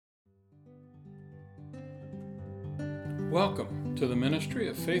Welcome to the ministry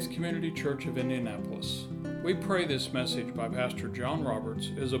of Faith Community Church of Indianapolis. We pray this message by Pastor John Roberts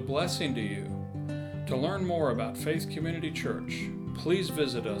is a blessing to you. To learn more about Faith Community Church, please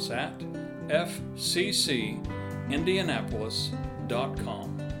visit us at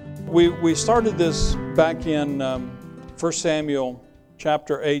fccindianapolis.com. We started this back in 1 Samuel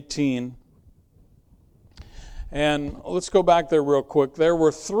chapter 18. And let's go back there real quick. There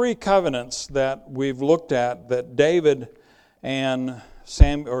were three covenants that we've looked at that David and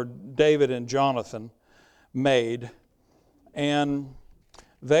Jonathan made, and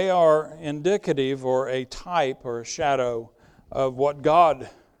they are indicative or a type or a shadow of what God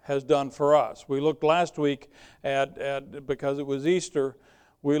has done for us. We looked last week at because it was Easter,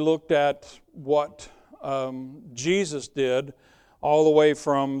 we looked at what Jesus did all the way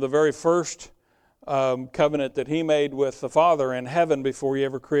from the very first covenant that he made with the Father in heaven before he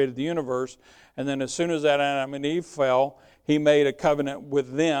ever created the universe. And then as soon as that Adam and Eve fell, he made a covenant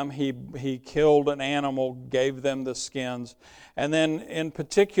with them. He killed an animal, gave them the skins. And then in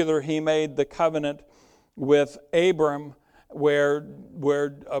particular, he made the covenant with Abram where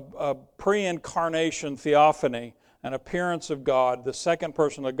a pre-incarnation theophany, an appearance of God, the second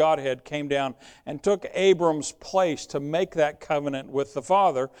person of the Godhead, came down and took Abram's place to make that covenant with the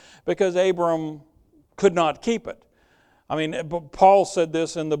Father because Abram could not keep it. I mean, Paul said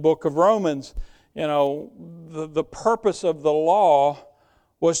this in the book of Romans. You know, the purpose of the law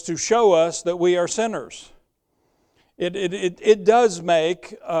was to show us that we are sinners. It does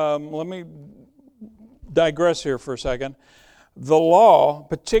make, let me digress here for a second. The law,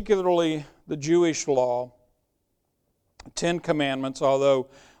 particularly the Jewish law, 10 commandments, although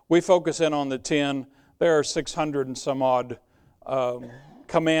we focus in on the 10, there are 600 and some odd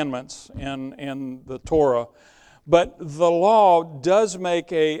commandments in the Torah. But the law does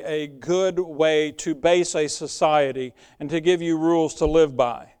make a good way to base a society and to give you rules to live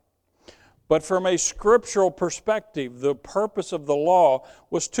by. But from a scriptural perspective, the purpose of the law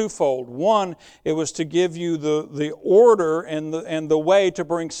was twofold. One, it was to give you the order and the way to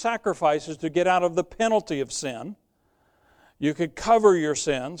bring sacrifices to get out of the penalty of sin. You could cover your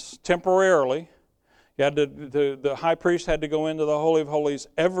sins temporarily. You had the high priest had to go into the Holy of Holies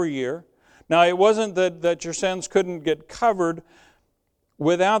every year. Now, it wasn't that your sins couldn't get covered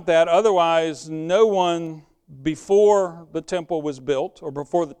without that. Otherwise, no one before the temple was built or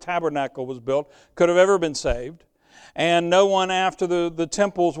before the tabernacle was built could have ever been saved. And no one after the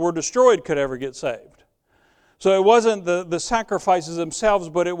temples were destroyed could ever get saved. So it wasn't the sacrifices themselves,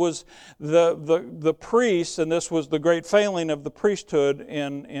 but it was the priests, and this was the great failing of the priesthood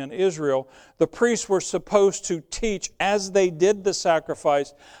in Israel. The priests were supposed to teach, as they did the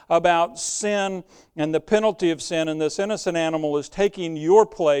sacrifice, about sin and the penalty of sin, and this innocent animal is taking your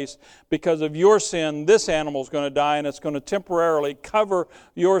place because of your sin. This animal is going to die, and it's going to temporarily cover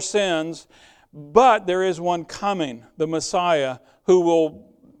your sins. But there is one coming, the Messiah, who will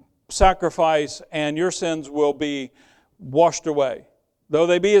sacrifice, and your sins will be washed away. Though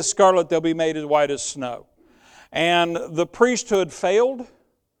they be as scarlet, they'll be made as white as snow. And the priesthood failed.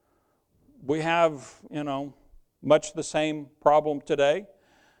 We have, much the same problem today.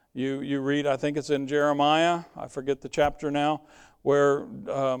 You read, I think it's in Jeremiah, I forget the chapter now, where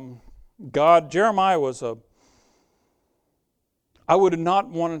Jeremiah was I would have not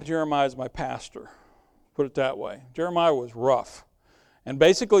wanted Jeremiah as my pastor, put it that way. Jeremiah was rough. And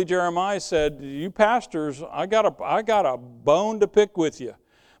basically Jeremiah said, you pastors, I got a bone to pick with you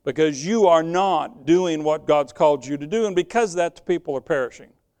because you are not doing what God's called you to do, and because of that, the people are perishing.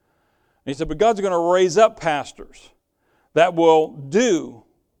 And he said, but God's going to raise up pastors that will do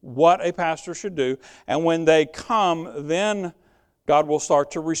what a pastor should do, and when they come, then God will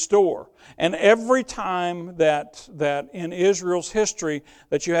start to restore. And every time that in Israel's history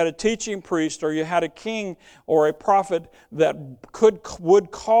that you had a teaching priest or you had a king or a prophet that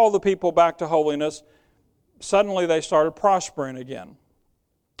would call the people back to holiness, suddenly they started prospering again.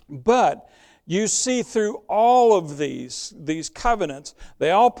 But you see through all of these covenants,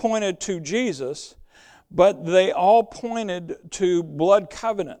 they all pointed to Jesus, but they all pointed to blood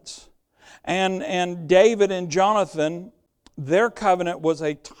covenants. And David and Jonathan, their covenant was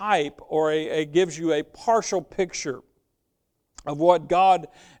a type or gives you a partial picture of what God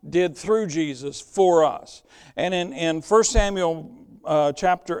did through Jesus for us. And in 1 Samuel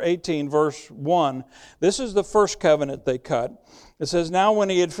chapter 18, verse 1, this is the first covenant they cut. It says, now when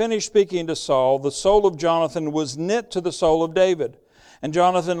he had finished speaking to Saul, the soul of Jonathan was knit to the soul of David, and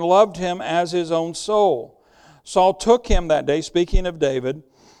Jonathan loved him as his own soul. Saul took him that day, speaking of David,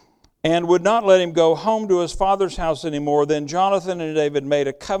 and would not let him go home to his father's house anymore. Then Jonathan and David made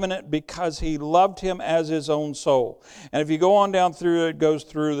a covenant because he loved him as his own soul. And if you go on down through it, goes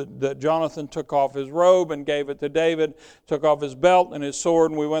through that Jonathan took off his robe and gave it to David, took off his belt and his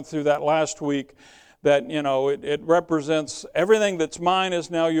sword, and we went through that last week. That, it represents everything that's mine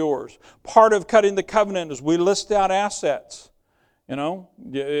is now yours. Part of cutting the covenant is we list out assets.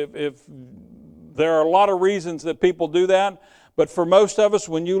 If there are a lot of reasons that people do that, but for most of us,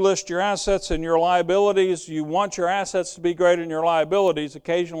 when you list your assets and your liabilities, you want your assets to be greater than your liabilities.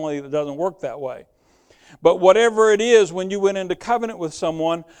 Occasionally, it doesn't work that way. But whatever it is, when you went into covenant with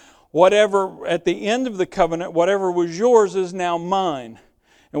someone, whatever, at the end of the covenant, whatever was yours is now mine.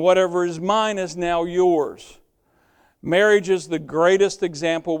 And whatever is mine is now yours. Marriage is the greatest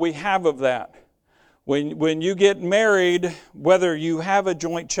example we have of that. When you get married, whether you have a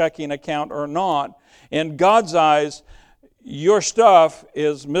joint checking account or not, in God's eyes, your stuff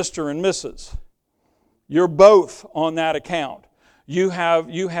is Mr. and Mrs. You're both on that account. You have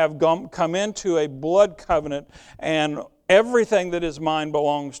come into a blood covenant, and everything that is mine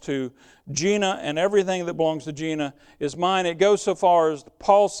belongs to Gina, and everything that belongs to Gina is mine. It goes so far as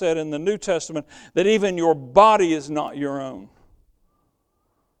Paul said in the New Testament that even your body is not your own.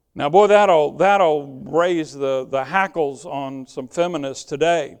 Now, boy, that'll raise the hackles on some feminists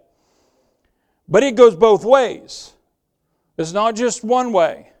today. But it goes both ways. It's not just one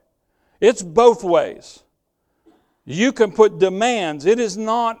way. It's both ways. You can put demands. It is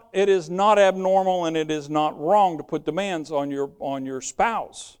not abnormal, and it is not wrong to put demands on your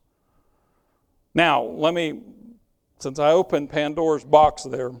spouse. Now, since I opened Pandora's box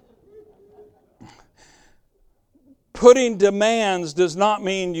there, putting demands does not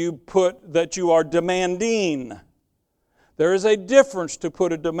mean that you are demanding. There is a difference to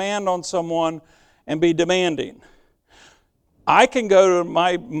put a demand on someone and be demanding. I can go to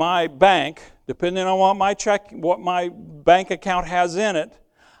my bank, depending on what my bank account has in it.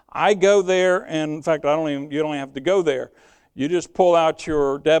 I go there, and in fact, you don't even have to go there. You just pull out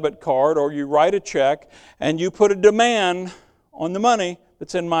your debit card or you write a check and you put a demand on the money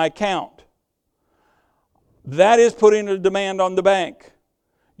that's in my account. That is putting a demand on the bank.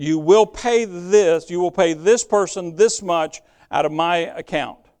 You will pay this person this much out of my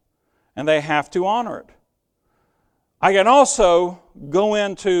account. And they have to honor it. I can also go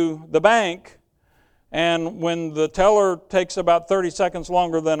into the bank, and when the teller takes about 30 seconds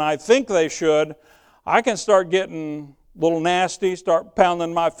longer than I think they should, I can start getting a little nasty, start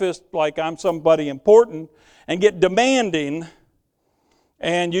pounding my fist like I'm somebody important, and get demanding.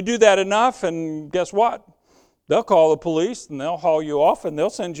 And you do that enough, and guess what? They'll call the police, and they'll haul you off, and they'll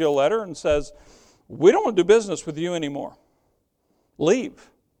send you a letter and says, we don't want to do business with you anymore.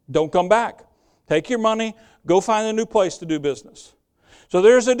 Leave. Don't come back. Take your money. Go find a new place to do business. So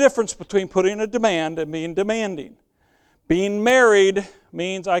there's a difference between putting a demand and being demanding. Being married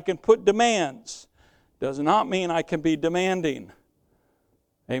means I can put demands. Does not mean I can be demanding.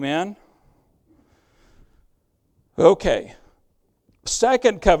 Amen? Okay.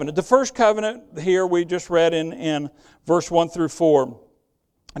 Second covenant. The first covenant here we just read in verse 1 through 4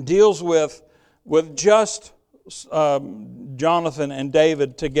 deals with just Jonathan and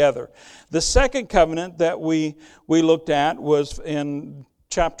David together. The second covenant that we looked at was in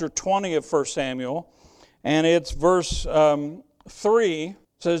chapter 20 of 1 Samuel, and it's verse 3. It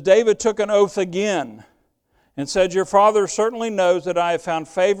says, David took an oath again and said, your father certainly knows that I have found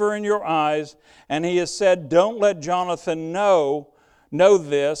favor in your eyes, and he has said, don't let Jonathan know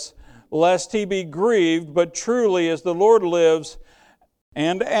this, lest he be grieved, but truly as the Lord lives,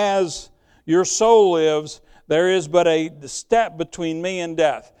 and as your soul lives, there is but a step between me and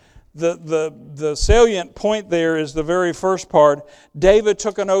death. The salient point there is the very first part. David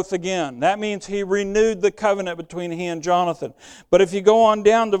took an oath again. That means he renewed the covenant between he and Jonathan. But if you go on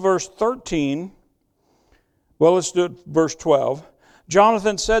down to verse 13, well, let's do it verse 12.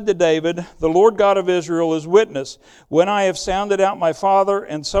 Jonathan said to David, the Lord God of Israel is witness, when I have sounded out my father,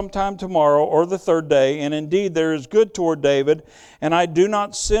 and sometime tomorrow or the third day, and indeed there is good toward David, and I do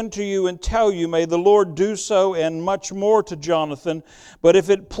not send to you and tell you, may the Lord do so and much more to Jonathan. But if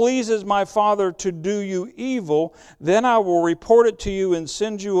it pleases my father to do you evil, then I will report it to you and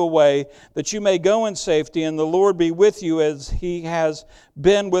send you away, that you may go in safety, and the Lord be with you as he has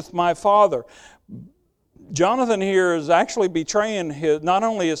been with my father. Jonathan here is actually betraying not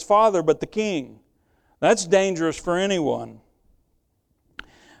only his father, but the king. That's dangerous for anyone.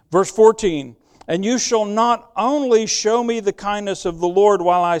 Verse 14, and you shall not only show me the kindness of the Lord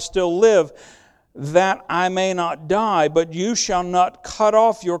while I still live, that I may not die, but you shall not cut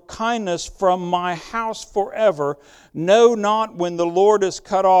off your kindness from my house forever. Know not when the Lord has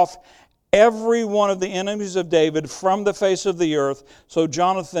cut off every one of the enemies of David from the face of the earth. So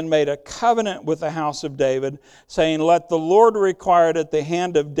Jonathan made a covenant with the house of David, saying, let the Lord require it at the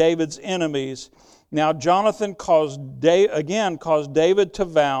hand of David's enemies. Now Jonathan caused David to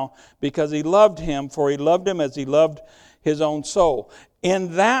vow, because he loved him, for he loved him as he loved his own soul.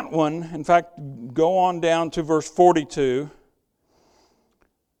 In that one, in fact, go on down to verse 42.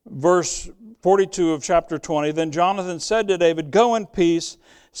 Verse 42 of chapter 20. Then Jonathan said to David, go in peace,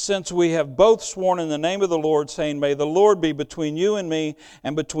 since we have both sworn in the name of the Lord, saying, may the Lord be between you and me,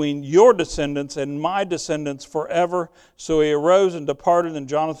 and between your descendants and my descendants forever. So he arose and departed, and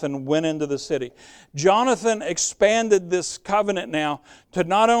Jonathan went into the city. Jonathan expanded this covenant now to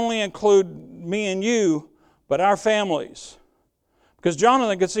not only include me and you, but our families. Because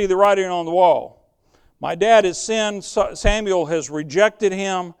Jonathan could see the writing on the wall. My dad has sinned, Samuel has rejected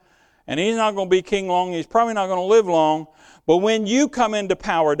him, and he's not going to be king long, he's probably not going to live long. But when you come into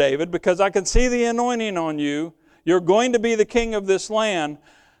power, David, because I can see the anointing on you, you're going to be the king of this land.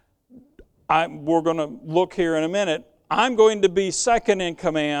 We're going to look here in a minute. I'm going to be second in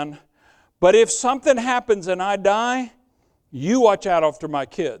command, but if something happens and I die, you watch out after my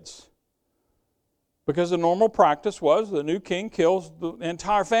kids. Because the normal practice was the new king kills the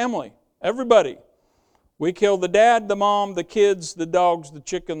entire family, everybody. We kill the dad, the mom, the kids, the dogs, the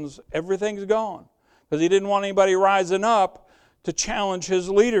chickens, everything's gone. Because he didn't want anybody rising up to challenge his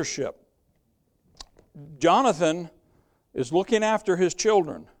leadership. Jonathan is looking after his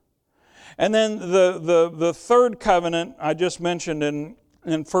children. And then the third covenant I just mentioned in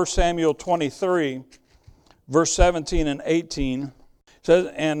 1 Samuel 23, verse 17 and 18,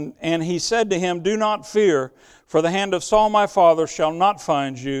 says, and he said to him, do not fear, for the hand of Saul my father shall not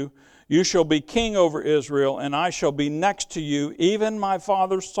find you. You shall be king over Israel, and I shall be next to you. Even my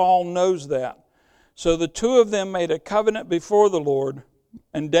father Saul knows that. So the two of them made a covenant before the Lord,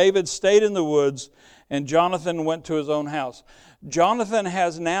 and David stayed in the woods, and Jonathan went to his own house. Jonathan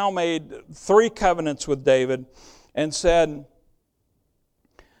has now made 3 covenants with David and said,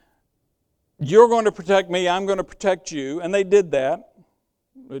 you're going to protect me, I'm going to protect you. And they did that.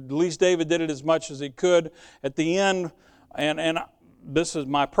 At least David did it as much as he could. At the end, and this is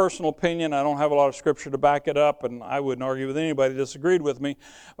my personal opinion, I don't have a lot of scripture to back it up, and I wouldn't argue with anybody who disagreed with me.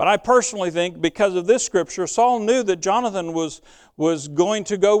 But I personally think because of this scripture, Saul knew that Jonathan was going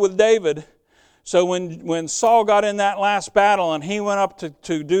to go with David. So when Saul got in that last battle and he went up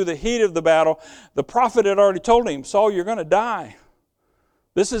to do the heat of the battle, the prophet had already told him, Saul, you're going to die.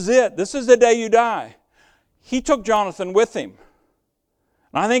 This is it. This is the day you die. He took Jonathan with him.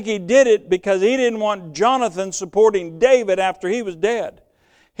 And I think he did it because he didn't want Jonathan supporting David after he was dead.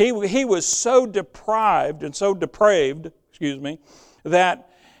 He was so deprived and so depraved, that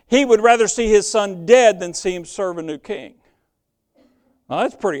he would rather see his son dead than see him serve a new king. Now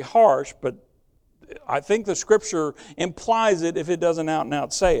that's pretty harsh, but I think the scripture implies it if it doesn't out and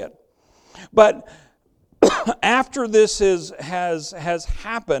out say it. But after this has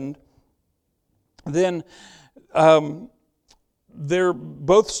happened, then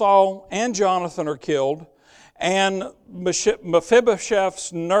both Saul and Jonathan are killed, and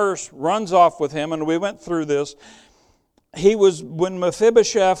Mephibosheth's nurse runs off with him, and we went through this. When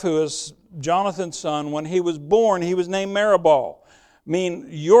Mephibosheth, who is Jonathan's son, when he was born, he was named Meribal.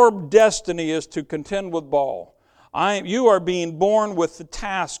 Your destiny is to contend with Baal. You are being born with the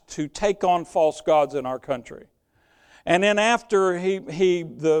task to take on false gods in our country. And then after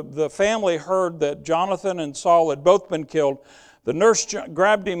the family heard that Jonathan and Saul had both been killed, the nurse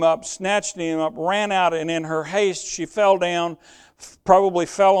grabbed him up, snatched him up, ran out, and in her haste she fell down, probably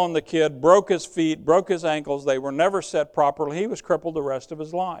fell on the kid, broke his feet, broke his ankles. They were never set properly. He was crippled the rest of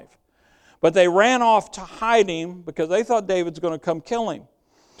his life. But they ran off to hide him because they thought David's going to come kill him.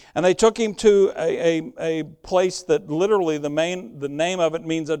 And they took him to a place that literally the name of it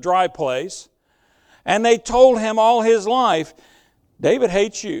means a dry place. And they told him all his life, David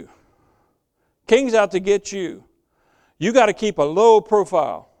hates you. King's out to get you. You got to keep a low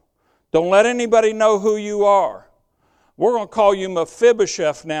profile. Don't let anybody know who you are. We're going to call you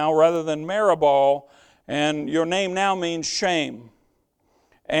Mephibosheth now rather than Meribal, and your name now means shame.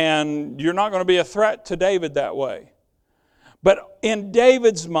 And you're not going to be a threat to David that way. But in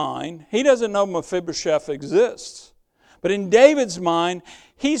David's mind, he doesn't know Mephibosheth exists. But in David's mind,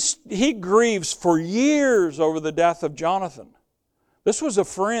 he grieves for years over the death of Jonathan. This was a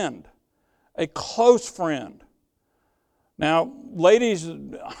friend, a close friend. Now, ladies,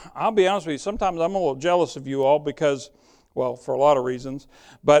 I'll be honest with you, sometimes I'm a little jealous of you all because Well, for a lot of reasons.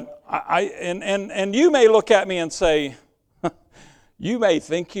 But and you may look at me and say, you may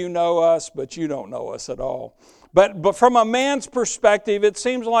think you know us, but you don't know us at all. But from a man's perspective, it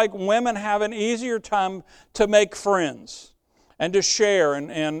seems like women have an easier time to make friends and to share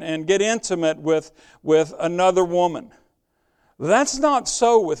and get intimate with another woman. That's not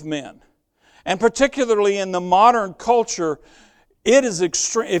so with men. And particularly in the modern culture, it is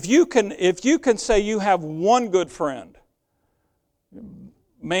extreme. If you can say you have one good friend,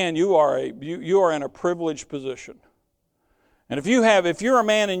 man, you are in a privileged position. And if you're a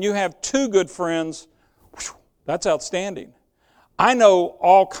man and you have two good friends, that's outstanding. I know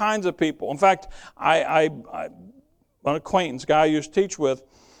all kinds of people. In fact, an acquaintance, guy I used to teach with,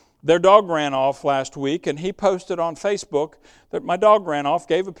 their dog ran off last week, and he posted on Facebook that my dog ran off,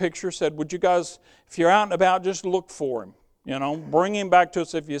 gave a picture, said, would you guys, if you're out and about, just look for him. Bring him back to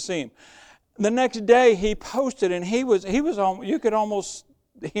us if you see him. The next day he posted, and he was you could almost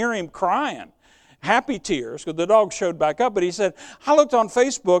hear him crying, happy tears, because the dog showed back up. But he said, I looked on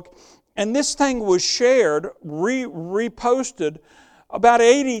Facebook, and this thing was shared, reposted about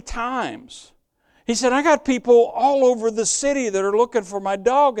 80 times. He said, I got people all over the city that are looking for my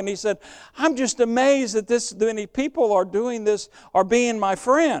dog. And he said, I'm just amazed that this many people are doing this, are being my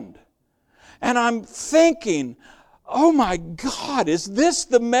friend. And I'm thinking, oh my God, is this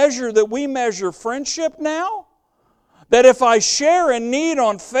the measure that we measure friendship now? That if I share a need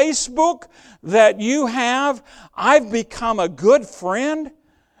on Facebook that you have, I've become a good friend?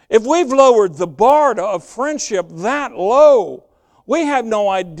 If we've lowered the bar of friendship that low, we have no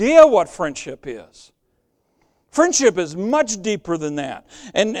idea what friendship is. Friendship is much deeper than that.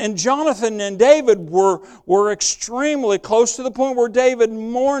 And Jonathan and David were extremely close to the point where David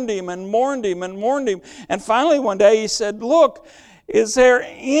mourned him and mourned him and mourned him. And finally one day he said, look, is there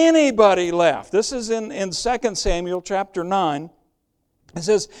anybody left? This is in 2 Samuel chapter 9. It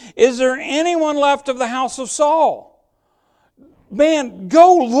says, is there anyone left of the house of Saul? Man,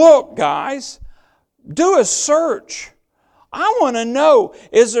 go look, guys. Do a search. I want to know,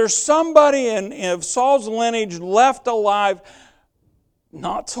 is there somebody in Saul's lineage left alive?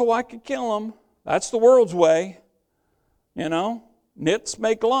 Not so I could kill him. That's the world's way. Nits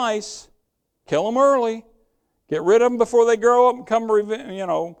make lice. Kill them early. Get rid of them before they grow up and come,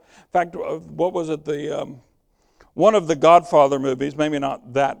 In fact, what was it? One of the Godfather movies, maybe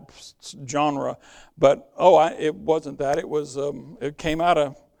not that genre, but, it wasn't that. It was, it came out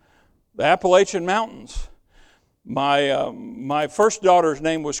of the Appalachian Mountains. My first daughter's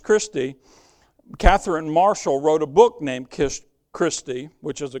name was Christy. Catherine Marshall wrote a book named Christy,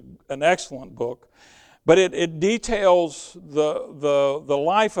 which is an excellent book. But it details the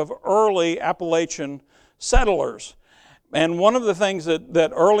life of early Appalachian settlers. And one of the things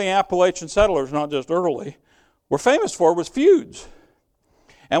that early Appalachian settlers, not just early, were famous for was feuds.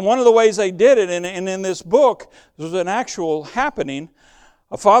 And one of the ways they did it, and in this book, this was an actual happening.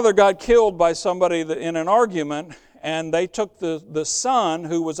 A father got killed by somebody in an argument, and they took the son,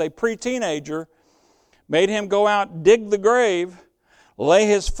 who was a pre-teenager, made him go out, dig the grave, lay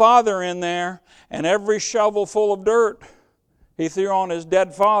his father in there, and every shovel full of dirt he threw on his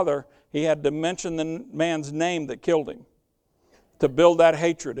dead father, he had to mention the man's name that killed him to build that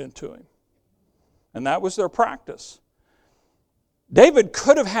hatred into him. And that was their practice. David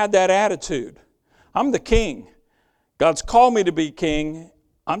could have had that attitude. I'm the king. God's called me to be king.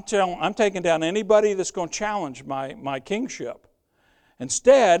 I'm taking down anybody that's going to challenge my kingship.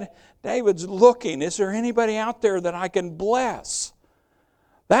 Instead, David's looking, is there anybody out there that I can bless?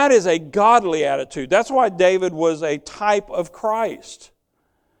 That is a godly attitude. That's why David was a type of Christ.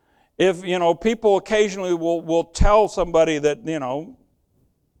 If, people occasionally will tell somebody that,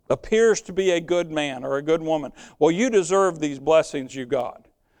 appears to be a good man or a good woman, well, you deserve these blessings you got.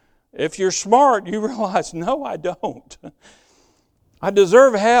 If you're smart, you realize, no, I don't. I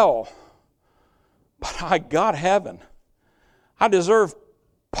deserve hell, but I got heaven. I deserve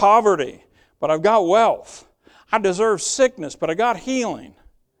poverty, but I've got wealth. I deserve sickness, but I got healing.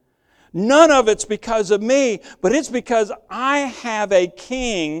 None of it's because of me, but it's because I have a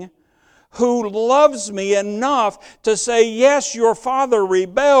king who loves me enough to say, yes, your father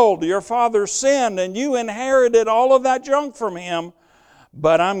rebelled, your father sinned, and you inherited all of that junk from him,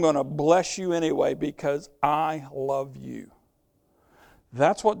 but I'm going to bless you anyway because I love you.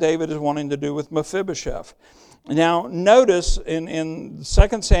 That's what David is wanting to do with Mephibosheth. Now, notice in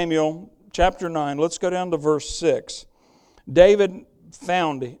 2 Samuel chapter 9, let's go down to verse 6. David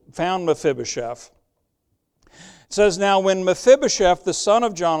found Mephibosheth. It says, now when Mephibosheth, the son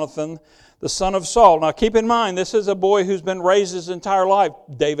of Jonathan, the son of Saul. Now keep in mind, this is a boy who's been raised his entire life.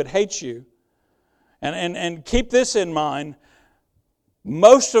 David hates you. And keep this in mind.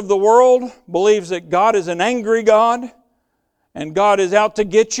 Most of the world believes that God is an angry God and God is out to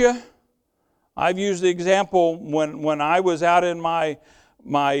get you. I've used the example when I was out in my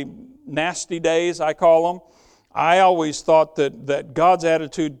nasty days, I call them. I always thought that God's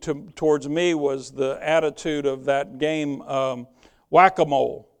attitude towards me was the attitude of that game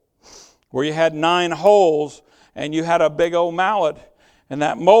Whack-A-Mole, where you had 9 holes and you had a big old mallet, and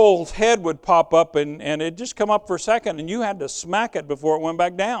that mole's head would pop up and it'd just come up for a second, and you had to smack it before it went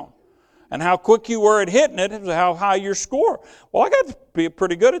back down. And how quick you were at hitting it is how high your score. Well, I got to be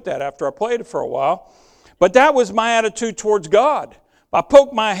pretty good at that after I played it for a while. But that was my attitude towards God. If I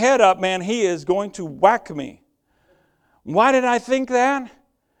poke my head up, man, He is going to whack me. Why did I think that?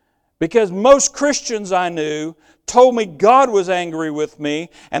 Because most Christians I knew told me God was angry with me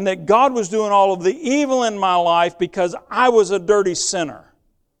and that God was doing all of the evil in my life because I was a dirty sinner.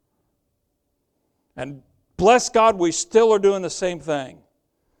 And bless God, we still are doing the same thing.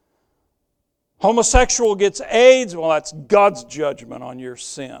 Homosexual gets AIDS, well, that's God's judgment on your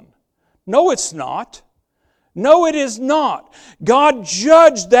sin. No, it's not. No, it is not. God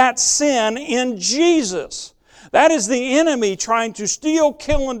judged that sin in Jesus. That is the enemy trying to steal,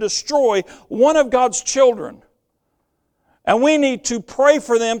 kill, and destroy one of God's children. And we need to pray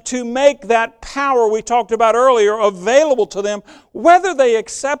for them to make that power we talked about earlier available to them, whether they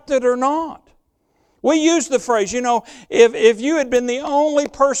accept it or not. We use the phrase, if you had been the only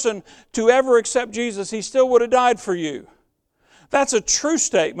person to ever accept Jesus, He still would have died for you. That's a true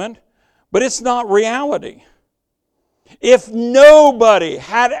statement, but it's not reality. If nobody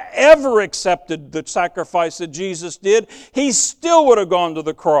had ever accepted the sacrifice that Jesus did, He still would have gone to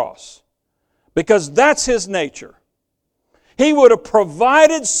the cross, because that's His nature. He would have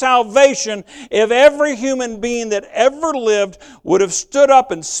provided salvation if every human being that ever lived would have stood up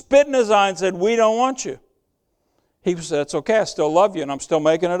and spit in His eye and said, "We don't want you." He said, "It's okay, I still love you and I'm still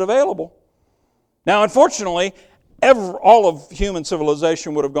making it available." Now, unfortunately, all of human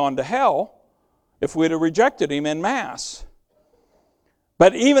civilization would have gone to hell if we'd have rejected Him en masse.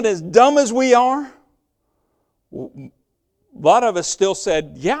 But even as dumb as we are, a lot of us still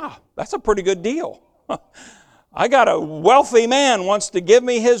said, "Yeah, that's a pretty good deal." I got a wealthy man wants to give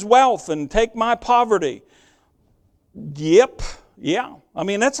me his wealth and take my poverty. Yep, yeah. I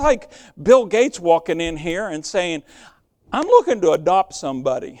mean, that's like Bill Gates walking in here and saying, "I'm looking to adopt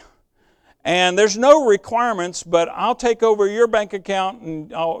somebody. And there's no requirements, but I'll take over your bank account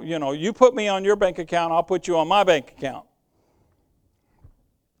and you put me on your bank account, I'll put you on my bank account."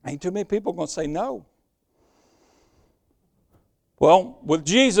 Ain't too many people going to say no. Well, with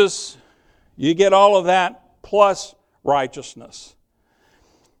Jesus, you get all of that plus righteousness.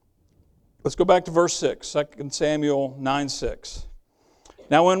 Let's go back to verse 6, 2 Samuel 9:6.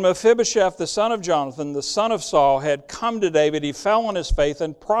 Now when Mephibosheth, the son of Jonathan, the son of Saul, had come to David, he fell on his face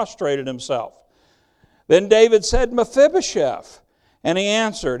and prostrated himself. Then David said, "Mephibosheth." And he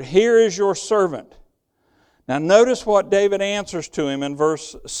answered, "Here is your servant." Now notice what David answers to him in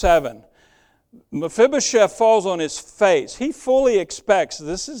verse 7. Mephibosheth falls on his face. He fully expects,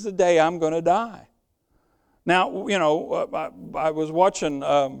 this is the day I'm going to die. Now, I was watching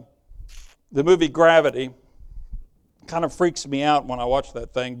the movie Gravity. Kind of freaks me out when I watch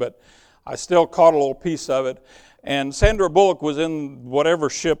that thing, but I still caught a little piece of it. And Sandra Bullock was in whatever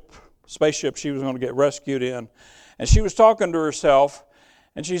spaceship she was going to get rescued in. And she was talking to herself,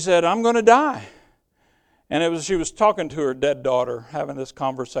 and she said, "I'm going to die." And she was talking to her dead daughter, having this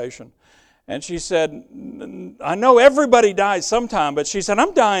conversation. And she said, "I know everybody dies sometime," but she said,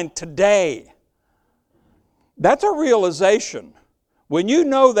 "I'm dying today." That's a realization. When you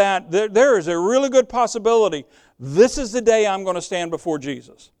know that, there is a really good possibility this is the day I'm going to stand before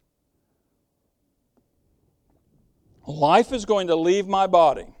Jesus. Life is going to leave my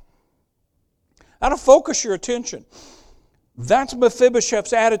body. That'll focus your attention. That's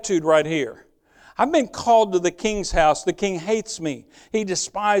Mephibosheth's attitude right here. I've been called to the king's house. The king hates me. He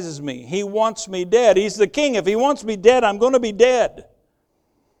despises me. He wants me dead. He's the king. If he wants me dead, I'm going to be dead.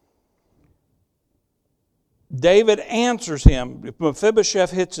 David answers him.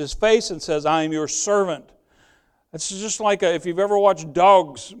 Mephibosheth hits his face and says, "I am your servant." It's just like if you've ever watched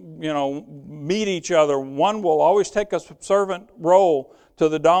dogs, meet each other. One will always take a servant role to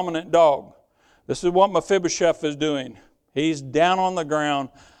the dominant dog. This is what Mephibosheth is doing. He's down on the ground.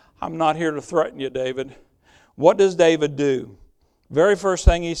 "I'm not here to threaten you, David." What does David do? Very first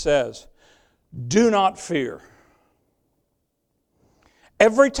thing he says, "Do not fear."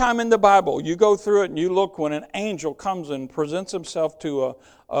 Every time in the Bible, you go through it and you look when an angel comes and presents himself to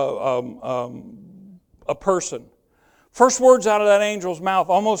a person. First words out of that angel's mouth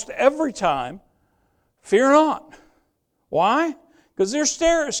almost every time Fear not. Why? Because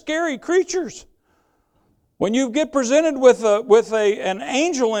they're scary creatures. When you get presented with an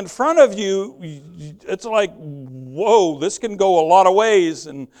angel in front of you, it's like, whoa, this can go a lot of ways,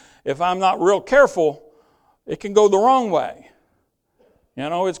 and if I'm not real careful, it can go the wrong way. You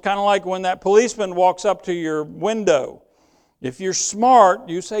know, it's kind of like when that policeman walks up to your window. If you're smart,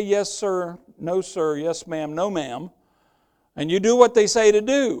 you say, yes, sir, no, sir, yes, ma'am, no, ma'am, and you do what they say to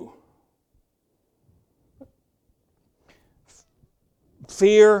do.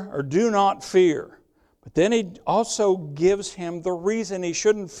 Fear or do not fear. But then he also gives him the reason he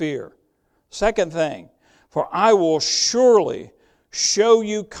shouldn't fear. Second thing, for I will surely show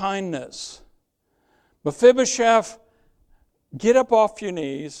you kindness. Mephibosheth, get up off your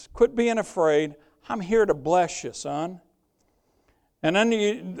knees. Quit being afraid. I'm here to bless you, son. And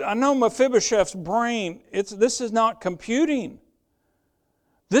then I know Mephibosheth's brain, this is not computing.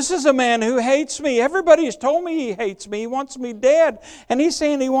 This is a man who hates me. Everybody's told me he hates me. He wants me dead. And he's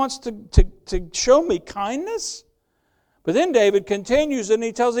saying he wants to show me kindness? But then David continues and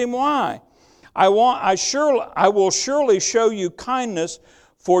he tells him why. I will surely show you kindness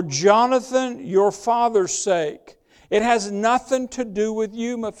for Jonathan, your father's sake. It has nothing to do with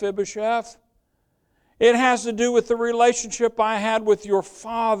you, Mephibosheth. It has to do with the relationship I had with your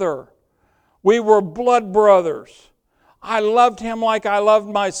father. We were blood brothers. I loved him like I loved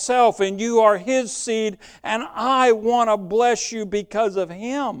myself, and you are his seed, and I want to bless you because of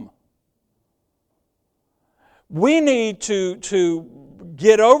him. We need to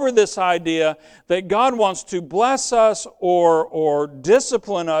get over this idea that God wants to bless us or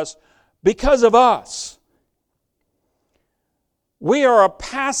discipline us because of us. We are a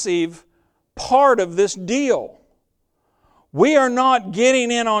passive part of this deal. We are not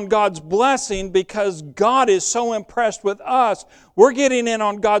getting in on God's blessing because God is so impressed with us. We're getting in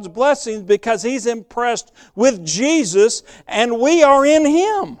on God's blessings because He's impressed with Jesus and we are in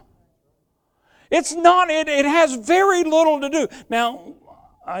Him. It's not, it has very little to do. Now,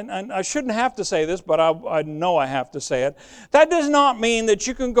 I shouldn't have to say this, but I know I have to say it. That does not mean that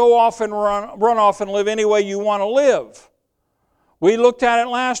you can go off and run off and live any way you want to live. We looked at it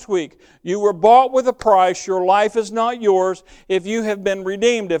last week. You were bought with a price. Your life is not yours. If you have been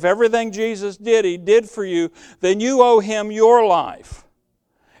redeemed, if everything Jesus did, He did for you, then you owe Him your life.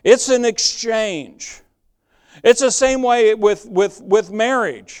 It's an exchange. It's the same way with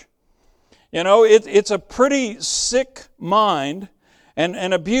marriage. You know, it's a pretty sick mind,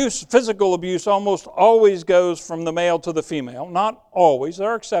 and abuse, physical abuse, almost always goes from the male to the female. Not always. There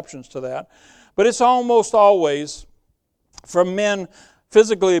are exceptions to that. But it's almost always from men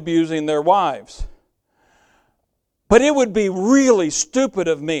physically abusing their wives. But it would be really stupid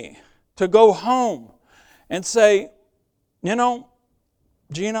of me to go home and say, you know,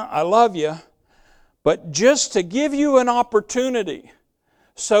 Gina, I love you, but just to give you an opportunity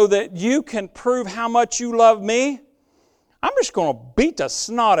so that you can prove how much you love me, I'm just going to beat the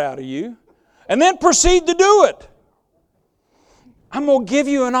snot out of you and then proceed to do it. I'm going to give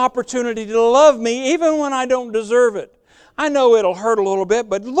you an opportunity to love me even when I don't deserve it. I know it'll hurt a little bit,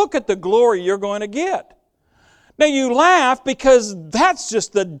 but look at the glory you're going to get. Now you laugh because that's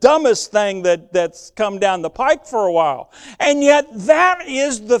just the dumbest thing that's come down the pike for a while. And yet that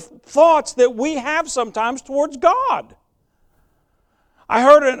is the thoughts that we have sometimes towards God. I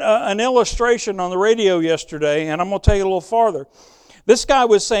heard an illustration on the radio yesterday, and I'm going to take it a little farther. This guy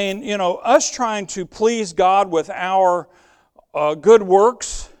was saying, you know, us trying to please God with our good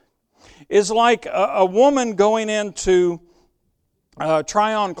works is like a woman going in to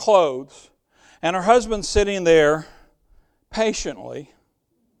try on clothes, and her husband sitting there patiently.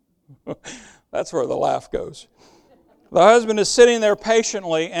 That's where the laugh goes. The husband is sitting there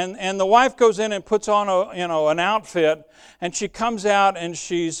patiently, and the wife goes in and puts on an outfit, and she comes out and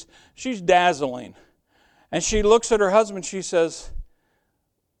she's dazzling. And she looks at her husband, she says,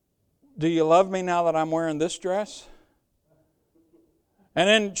 "Do you love me now that I'm wearing this dress?" And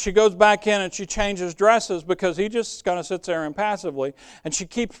then she goes back in and she changes dresses because he just kind of sits there impassively. And she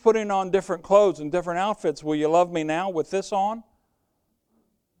keeps putting on different clothes and different outfits. Will you love me now with this on?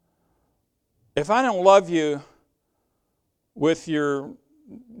 If I don't love you with your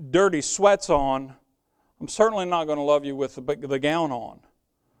dirty sweats on, I'm certainly not going to love you with the gown on.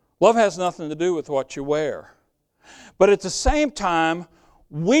 Love has nothing to do with what you wear. But at the same time,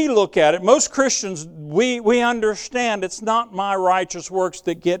 we look at it, most Christians, we understand it's not my righteous works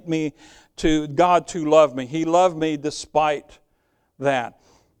that get me to God to love me. He loved me despite that.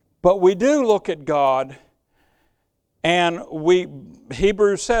 But we do look at God And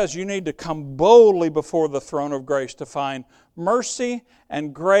Hebrews says you need to come boldly before the throne of grace to find mercy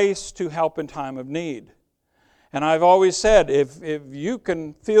and grace to help in time of need. And I've always said, if you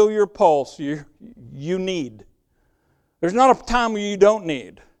can feel your pulse, you need. There's not a time where you don't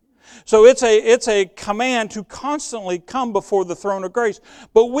need. So it's a command to constantly come before the throne of grace.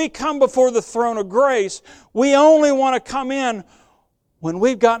 But we come before the throne of grace, we only want to come in when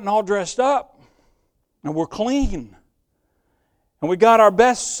we've gotten all dressed up and we're clean. And we got our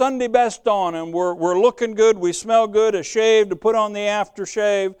best Sunday best on, and we're looking good, we smell good, a shave to put on the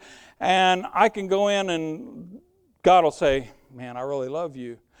aftershave, and I can go in and God will say, man, I really love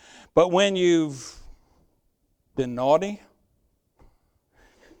you. But when you've been naughty,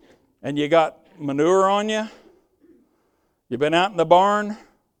 and you got manure on you, you've been out in the barn,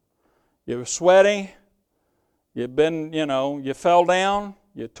 you're sweaty, you've been, you fell down,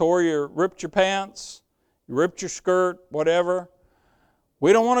 you ripped your pants, you ripped your skirt, whatever.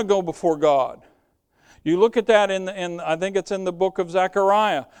 We don't want to go before God. You look at that in I think it's in the book of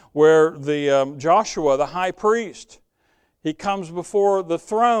Zechariah, where the Joshua, the high priest, he comes before the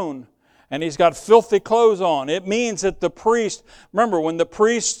throne, and he's got filthy clothes on. It means that the priest, remember, when the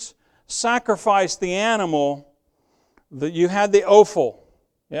priests sacrificed the animal, you had the offal,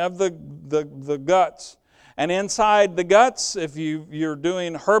 you have the guts, and inside the guts, if you're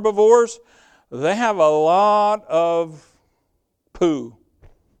doing herbivores, they have a lot of poo.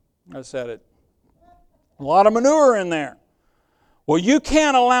 I said it. A lot of manure in there. Well, you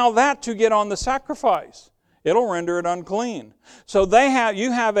can't allow that to get on the sacrifice. It'll render it unclean. So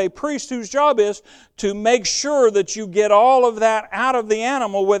you have a priest whose job is to make sure that you get all of that out of the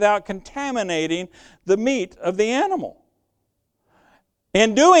animal without contaminating the meat of the animal.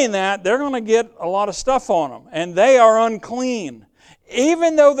 In doing that, they're going to get a lot of stuff on them, and they are unclean.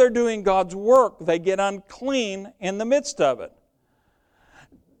 Even though they're doing God's work, they get unclean in the midst of it.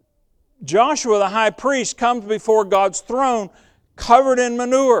 Joshua, the high priest, comes before God's throne covered in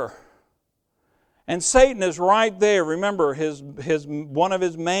manure. And Satan is right there. Remember, one of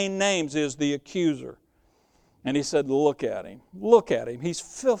his main names is the accuser. And he said, look at him. Look at him. He's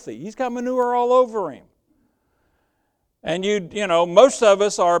filthy. He's got manure all over him. And most of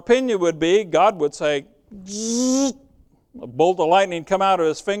us, our opinion would be, God would say, a bolt of lightning come out of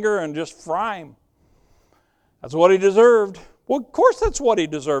his finger and just fry him. That's what he deserved. Well, of course that's what he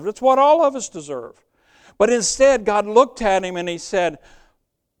deserved. It's what all of us deserve. But instead, God looked at him and he said,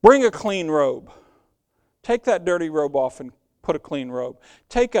 bring a clean robe. Take that dirty robe off and put a clean robe.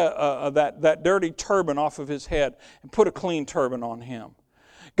 Take that dirty turban off of his head and put a clean turban on him.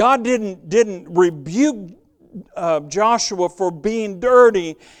 God didn't rebuke Joshua for being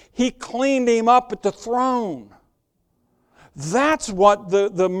dirty. He cleaned him up at the throne. That's what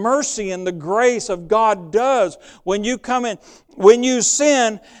the mercy and the grace of God does when you come in. When you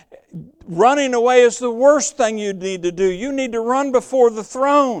sin, running away is the worst thing you need to do. You need to run before the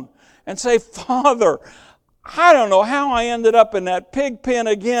throne and say, Father, I don't know how I ended up in that pig pen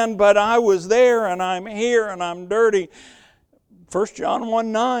again, but I was there and I'm here and I'm dirty. 1 John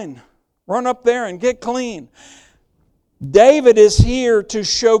 1:9. Run up there and get clean. David is here to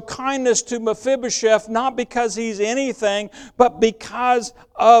show kindness to Mephibosheth, not because he's anything, but because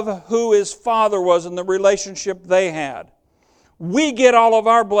of who his father was and the relationship they had. We get all of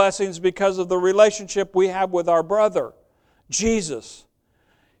our blessings because of the relationship we have with our brother, Jesus.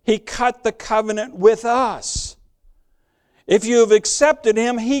 He cut the covenant with us. If you have accepted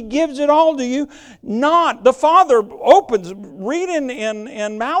Him, He gives it all to you. Not, the Father opens, read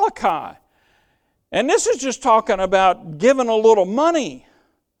in Malachi. And this is just talking about giving a little money.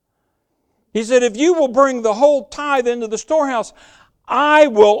 He said, if you will bring the whole tithe into the storehouse, I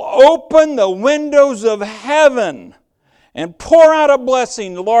will open the windows of heaven and pour out a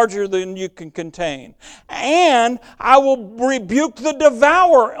blessing larger than you can contain. And I will rebuke the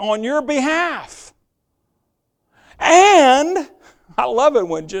devourer on your behalf. And, I love it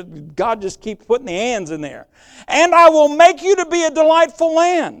when God just keeps putting the ands in there. And I will make you to be a delightful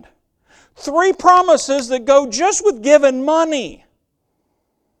land. 3 promises that go just with giving money.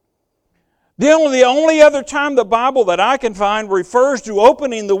 The only other time the Bible that I can find refers to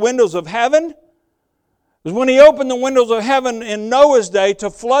opening the windows of heaven is when He opened the windows of heaven in Noah's day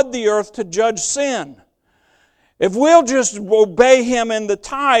to flood the earth to judge sin. If we'll just obey Him in the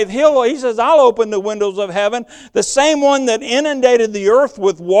tithe, He says, I'll open the windows of heaven. The same one that inundated the earth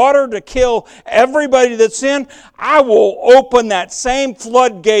with water to kill everybody that sinned, I will open that same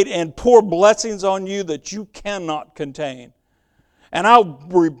floodgate and pour blessings on you that you cannot contain. And I'll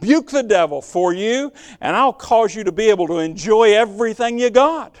rebuke the devil for you, and I'll cause you to be able to enjoy everything you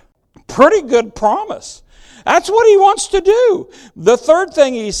got. Pretty good promise. That's what he wants to do. The third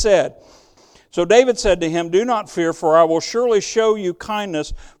thing he said, so David said to him, do not fear, for I will surely show you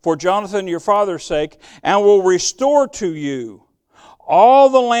kindness for Jonathan your father's sake, and will restore to you all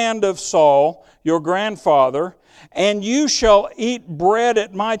the land of Saul, your grandfather, and you shall eat bread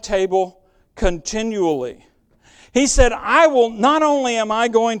at my table continually. He said, not only am I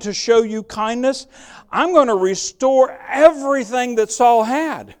going to show you kindness, I'm going to restore everything that Saul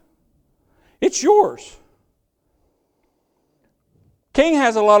had. It's yours. King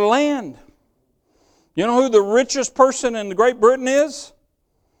has a lot of land. You know who the richest person in Great Britain is?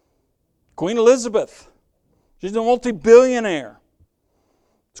 Queen Elizabeth. She's a multi-billionaire.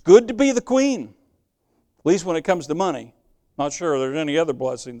 It's good to be the queen, at least when it comes to money. Not sure there's any other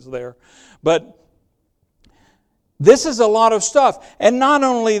blessings there. But this is a lot of stuff. And not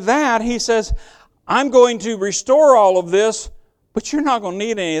only that, he says, I'm going to restore all of this, but you're not going to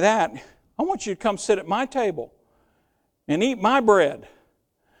need any of that. I want you to come sit at my table and eat my bread.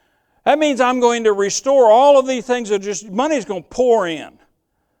 That means I'm going to restore all of these things that money's going to pour in.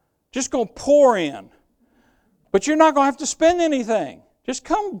 Just going to pour in. But you're not going to have to spend anything. Just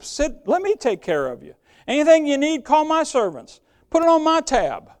come sit, let me take care of you. Anything you need, call my servants. Put it on my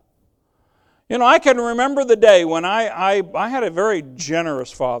tab. You know, I can remember the day when I had a very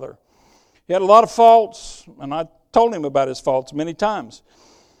generous father. He had a lot of faults, and I told him about his faults many times.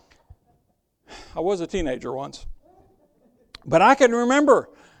 I was a teenager once. But I can remember,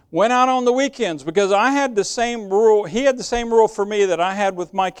 went out on the weekends because I had the same rule. He had the same rule for me that I had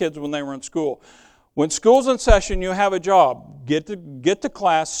with my kids when they were in school. When school's in session, you have a job. Get to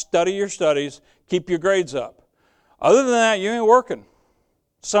class, study your studies, keep your grades up. Other than that, you ain't working.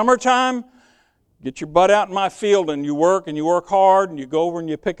 Summertime, get your butt out in my field and you work hard and you go over and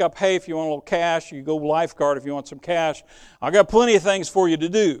you pick up hay if you want a little cash. You go lifeguard if you want some cash. I got plenty of things for you to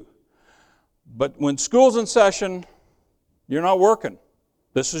do. But when school's in session, you're not working.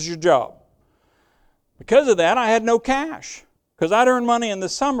 This is your job. Because of that, I had no cash. Because I'd earn money in the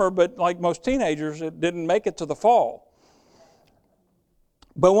summer, but like most teenagers, it didn't make it to the fall.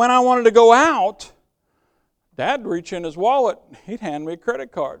 But when I wanted to go out, Dad'd reach in his wallet. He'd hand me a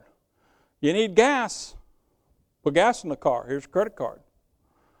credit card. You need gas? Put gas in the car. Here's a credit card.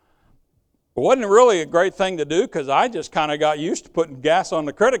 It wasn't really a great thing to do because I just kind of got used to putting gas on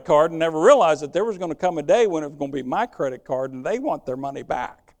the credit card and never realized that there was going to come a day when it was going to be my credit card and they want their money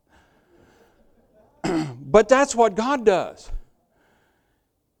back. But that's what God does.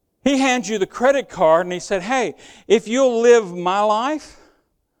 He hands you the credit card and he said, hey, if you'll live my life,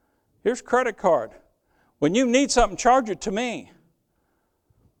 here's a credit card. When you need something, charge it to me.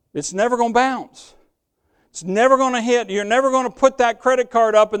 It's never going to bounce. It's never going to hit. You're never going to put that credit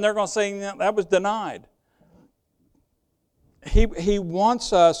card up and they're going to say that was denied. He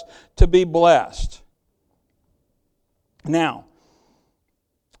wants us to be blessed. Now,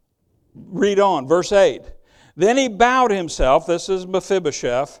 read on, verse 8. Then he bowed himself, this is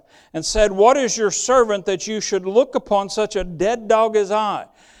Mephibosheth, and said, what is your servant that you should look upon such a dead dog as I?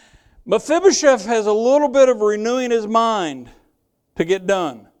 Mephibosheth has a little bit of renewing his mind to get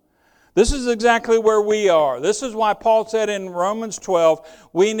done. This is exactly where we are. This is why Paul said in Romans 12,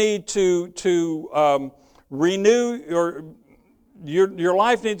 we need to renew, your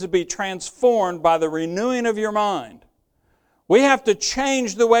life needs to be transformed by the renewing of your mind. We have to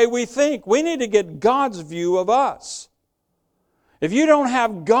change the way we think. We need to get God's view of us. If you don't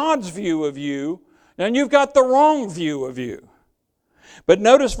have God's view of you, then you've got the wrong view of you. But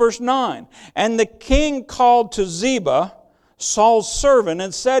notice verse 9. And the king called to Ziba, Saul's servant,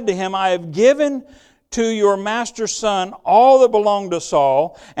 and said to him, I have given to your master's son all that belonged to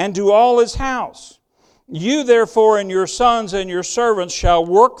Saul, and to all his house. You therefore and your sons and your servants shall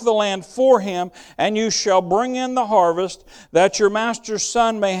work the land for him, and you shall bring in the harvest, that your master's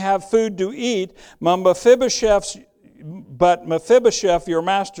son may have food to eat. But Mephibosheth, your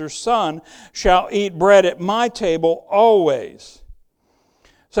master's son, shall eat bread at my table always.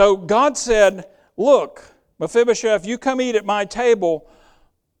 So God said, look, Mephibosheth, you come eat at my table,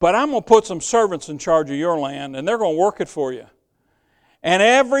 but I'm going to put some servants in charge of your land, and they're going to work it for you. And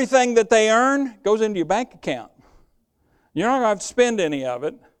everything that they earn goes into your bank account. You're not going to have to spend any of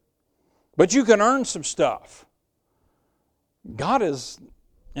it, but you can earn some stuff. God is,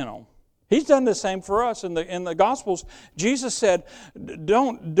 He's done the same for us. In the Gospels, Jesus said,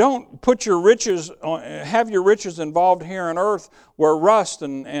 don't put your riches, have your riches involved here on earth where rust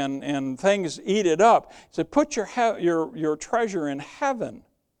and things eat it up. He said, put your treasure in heaven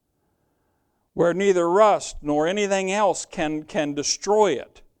where neither rust nor anything else can destroy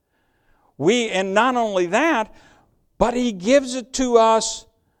it. And not only that, but He gives it to us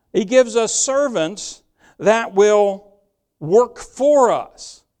He gives us servants that will work for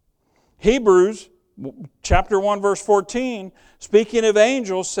us. Hebrews chapter 1 verse 14, speaking of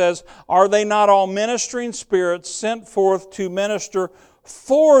angels, says, "Are they not all ministering spirits sent forth to minister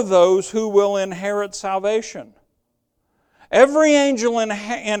for those who will inherit salvation?" Every angel in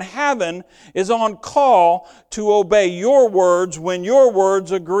heaven is on call to obey your words when your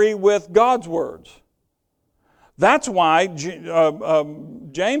words agree with God's words. That's why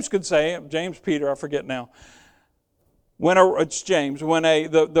James could say, Peter, I forget now, when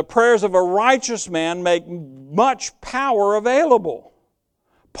the prayers of a righteous man make much power available.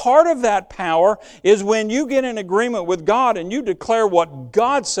 Part of that power is when you get in agreement with God and you declare what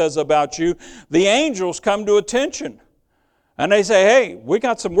God says about you, the angels come to attention. And they say, "Hey, we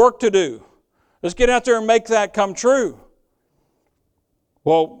got some work to do. Let's get out there and make that come true."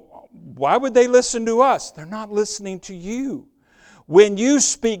 Well, why would they listen to us? They're not listening to you. When you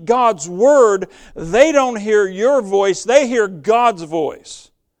speak God's word, they don't hear your voice, they hear God's voice.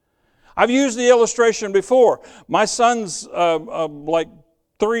 I've used the illustration before. My son's like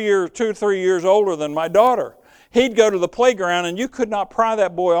 3 years older than my daughter. He'd go to the playground and you could not pry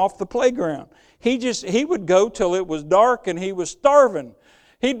that boy off the playground. He would go till it was dark and he was starving.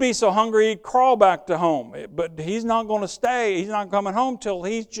 He'd be so hungry he'd crawl back to home. But he's not going to stay. He's not coming home till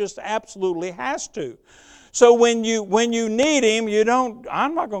he just absolutely has to. So when you need him,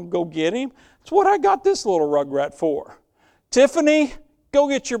 I'm not going to go get him. That's what I got this little rugrat for. Tiffany, go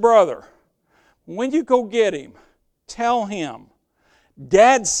get your brother. When you go get him, tell him,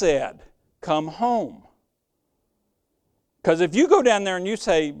 Dad said, come home. Because if you go down there and you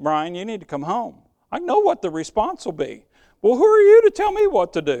say, Brian, you need to come home, I know what the response will be. Well, who are you to tell me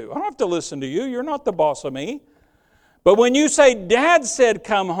what to do? I don't have to listen to you. You're not the boss of me. But when you say, Dad said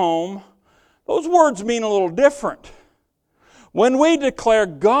come home, those words mean a little different. When we declare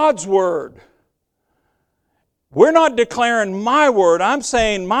God's word, we're not declaring my word. I'm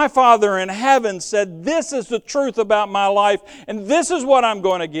saying my Father in heaven said this is the truth about my life, and this is what I'm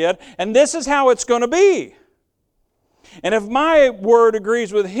going to get, and this is how it's going to be. And if my word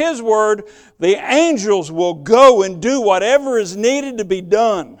agrees with His word, the angels will go and do whatever is needed to be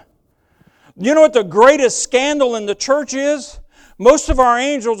done. You know what the greatest scandal in the church is? Most of our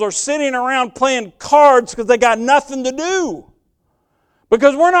angels are sitting around playing cards because they got nothing to do.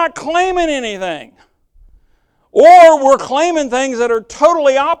 Because we're not claiming anything. Or we're claiming things that are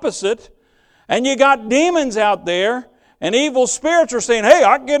totally opposite, and you got demons out there, and evil spirits are saying, hey,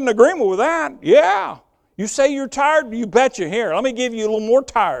 I can get in agreement with that. Yeah. You say you're tired? You betcha. Here, let me give you a little more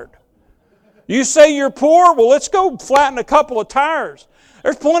tired. You say you're poor? Well, let's go flatten a couple of tires.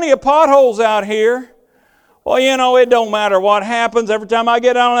 There's plenty of potholes out here. Well, it don't matter what happens. Every time I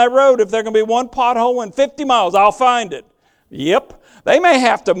get out on that road, if there's going to be one pothole in 50 miles, I'll find it. Yep. They may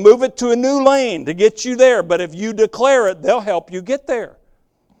have to move it to a new lane to get you there, but if you declare it, they'll help you get there.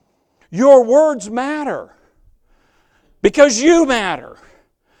 Your words matter. Because you matter.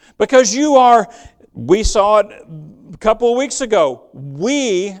 Because you are... We saw it a couple of weeks ago.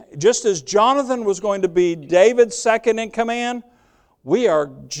 Just as Jonathan was going to be David's second in command, we are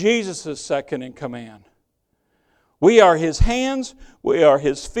Jesus' second in command. We are His hands, we are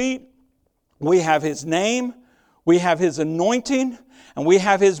His feet, we have His name, we have His anointing, and we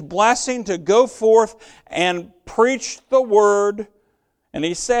have His blessing to go forth and preach the Word. And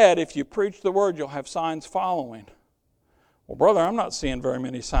He said, if you preach the Word, you'll have signs following. Well, brother, I'm not seeing very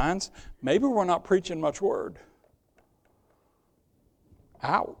many signs. Maybe we're not preaching much word.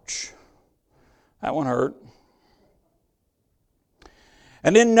 Ouch. That one hurt.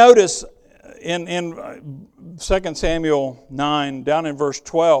 And then notice in 2 Samuel 9, down in verse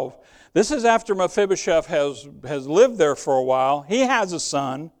 12, this is after Mephibosheth has lived there for a while. He has a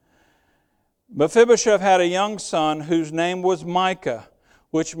son. Mephibosheth had a young son whose name was Micah,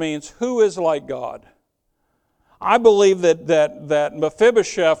 which means, who is like God? I believe that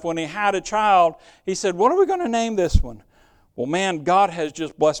Mephibosheth, when he had a child, he said, what are we going to name this one? Well, man, God has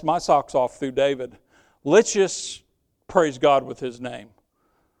just blessed my socks off through David. Let's just praise God with his name.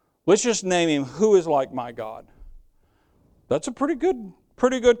 Let's just name him, who is like my God. That's a pretty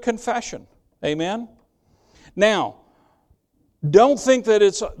good confession. Amen? Now, don't think that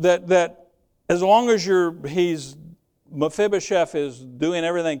it's that as long as Mephibosheth is doing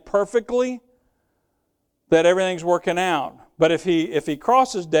everything perfectly, that everything's working out. But if he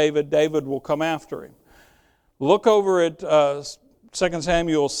crosses David, David will come after him. Look over at 2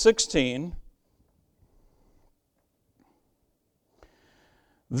 Samuel 16.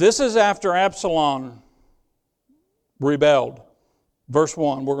 This is after Absalom rebelled. Verse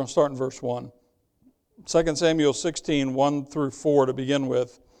 1. We're going to start in verse 1. 2 Samuel 16, 1 through 4 to begin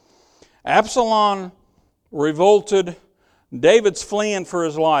with. Absalom revolted. David's fleeing for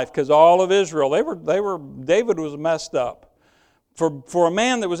his life because all of Israel, David was messed up. For a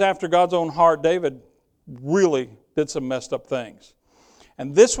man that was after God's own heart, David really did some messed up things.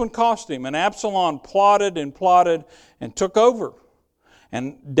 And this one cost him. And Absalom plotted and took over.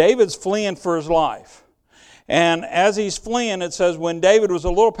 And David's fleeing for his life. And as he's fleeing, it says, when David was a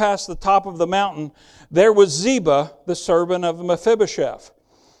little past the top of the mountain, there was Ziba, the servant of Mephibosheth,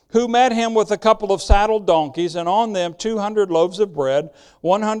 who met him with a couple of saddled donkeys, and on them 200 loaves of bread,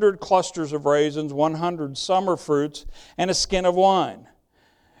 100 clusters of raisins, 100 summer fruits, and a skin of wine.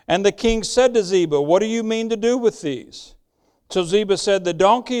 And the king said to Ziba, what do you mean to do with these? So Ziba said, the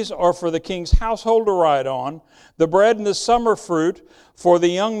donkeys are for the king's household to ride on, the bread and the summer fruit for the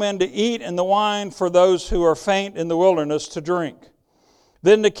young men to eat, and the wine for those who are faint in the wilderness to drink.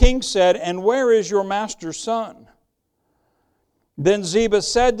 Then the king said, and where is your master's son? Then Ziba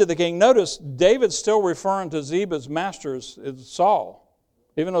said to the king, notice David's still referring to Ziba's master as Saul,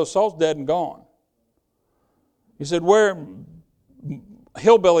 even though Saul's dead and gone. He said,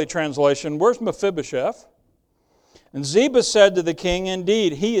 hillbilly translation, where's Mephibosheth? And Ziba said to the king,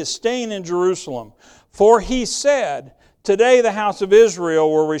 indeed, he is staying in Jerusalem. For he said, today the house of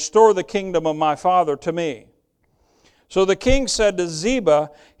Israel will restore the kingdom of my father to me. So the king said to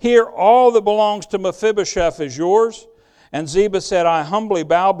Ziba, here all that belongs to Mephibosheth is yours. And Ziba said, I humbly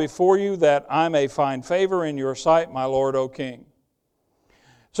bow before you that I may find favor in your sight, my lord, O king.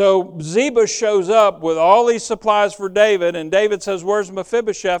 So Ziba shows up with all these supplies for David, and David says, where's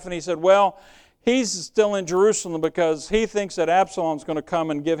Mephibosheth? And he said, well, he's still in Jerusalem because he thinks that Absalom's going to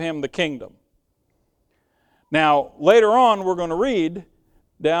come and give him the kingdom. Now, later on, we're going to read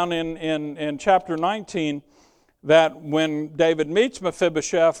down in chapter 19 that when David meets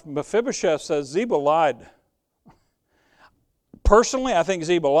Mephibosheth, Mephibosheth says, Ziba lied. Personally, I think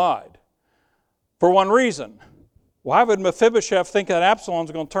Ziba lied. For one reason. Why would Mephibosheth think that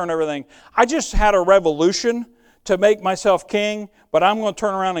Absalom's going to turn everything? I just had a revolution to make myself king, but I'm going to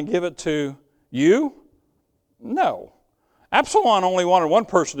turn around and give it to you? No. Absalom only wanted one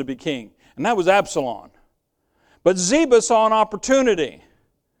person to be king, and that was Absalom. But Ziba saw an opportunity.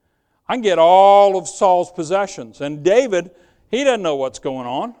 I can get all of Saul's possessions. And David, he doesn't know what's going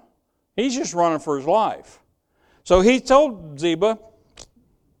on. He's just running for his life. So he told Ziba,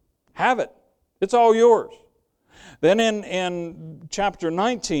 have it. It's all yours. Then in chapter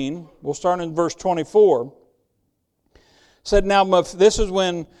 19, we'll start in verse 24, said, now this is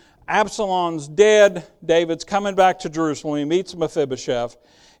when Absalom's dead, David's coming back to Jerusalem, he meets Mephibosheth.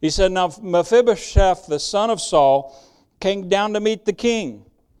 He said, now Mephibosheth, the son of Saul, came down to meet the king.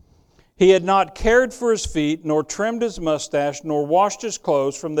 He had not cared for his feet, nor trimmed his mustache, nor washed his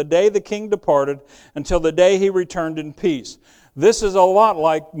clothes from the day the king departed until the day he returned in peace. This is a lot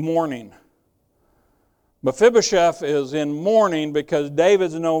like mourning. Mephibosheth is in mourning because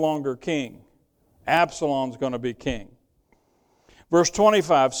David's no longer king. Absalom's going to be king. Verse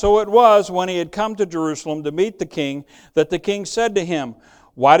 25, so it was when he had come to Jerusalem to meet the king that the king said to him,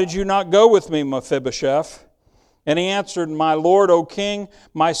 why did you not go with me, Mephibosheth? And he answered, my lord, O king,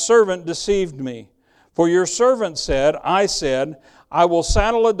 my servant deceived me. For your servant said, I will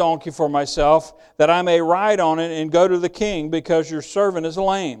saddle a donkey for myself, that I may ride on it and go to the king, because your servant is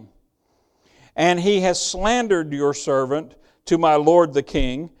lame. And he has slandered your servant to my lord the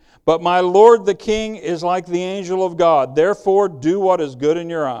king. But my lord the king is like the angel of God. Therefore do what is good in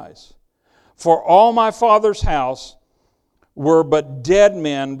your eyes. For all my father's house were but dead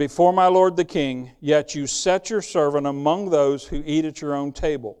men before my lord the king, yet you set your servant among those who eat at your own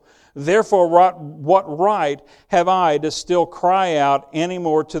table. Therefore what right have I to still cry out any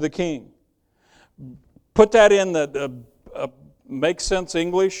more to the king? Put that in the make sense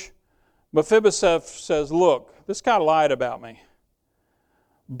English. Mephibosheth says, look, this guy lied about me.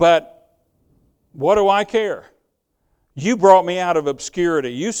 But what do I care? You brought me out of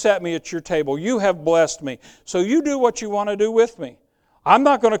obscurity. You set me at your table. You have blessed me. So you do what you want to do with me. I'm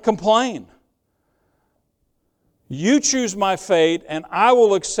not going to complain. You choose my fate, and I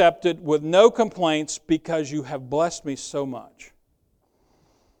will accept it with no complaints because you have blessed me so much.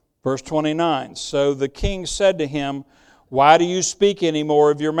 Verse 29, so the king said to him, why do you speak any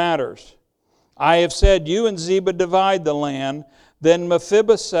more of your matters? I have said, you and Ziba divide the land. Then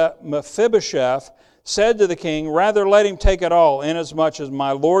Mephibosheth said to the king, rather let him take it all, inasmuch as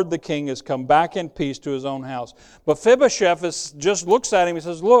my lord the king has come back in peace to his own house. Mephibosheth just looks at him and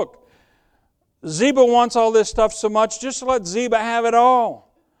says, look, Ziba wants all this stuff so much, just let Ziba have it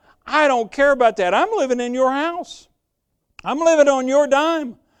all. I don't care about that. I'm living in your house. I'm living on your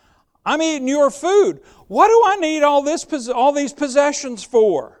dime. I'm eating your food. What do I need all these possessions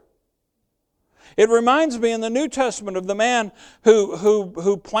for? It reminds me in the New Testament of the man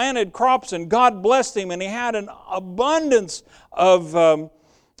who planted crops and God blessed him and he had an abundance of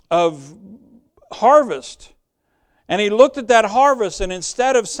harvest. And he looked at that harvest and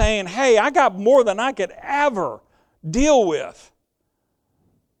instead of saying, hey, I got more than I could ever deal with,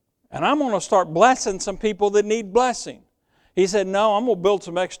 and I'm going to start blessing some people that need blessing. He said, no, I'm going to build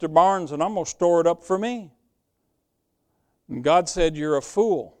some extra barns and I'm going to store it up for me. And God said, you're a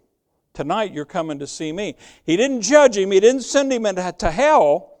fool. Tonight you're coming to see me. He didn't judge him. He didn't send him to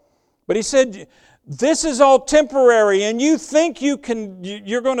hell. But he said, this is all temporary and you think you're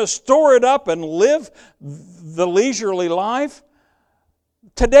going to store it up and live the leisurely life?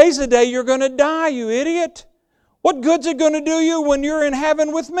 Today's the day you're going to die, you idiot. What good's it going to do you when you're in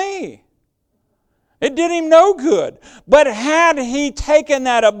heaven with me? It did him no good. But had he taken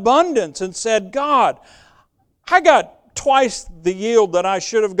that abundance and said, God, I got twice the yield that I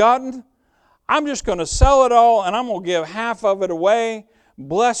should have gotten. I'm just going to sell it all and I'm going to give half of it away,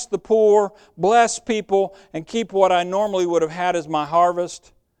 bless the poor, bless people, and keep what I normally would have had as my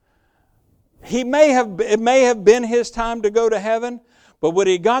harvest. It may have been his time to go to heaven, but when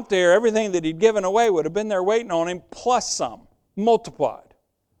he got there, everything that he'd given away would have been there waiting on him, plus some, multiplied.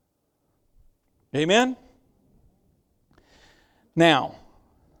 Amen? Now,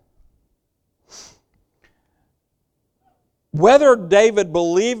 whether David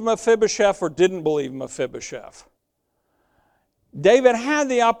believed Mephibosheth or didn't believe Mephibosheth, David had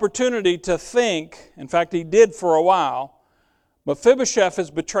the opportunity to think, in fact he did for a while, Mephibosheth has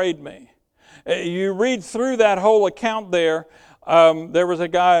betrayed me. You read through that whole account there, there was a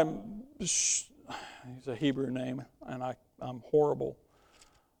guy, he's a Hebrew name, and I'm horrible.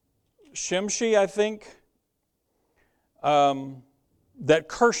 Shimshi, I think, that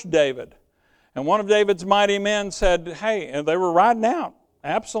cursed David. And one of David's mighty men said, hey, and they were riding out,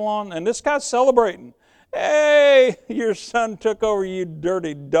 Absalom, and this guy's celebrating. Hey, your son took over, you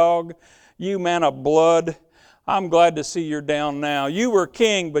dirty dog, you man of blood. I'm glad to see you're down now. You were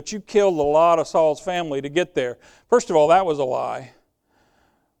king, but you killed a lot of Saul's family to get there. First of all, that was a lie.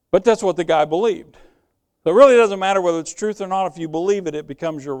 But that's what the guy believed. So it really doesn't matter whether it's truth or not. If you believe it, it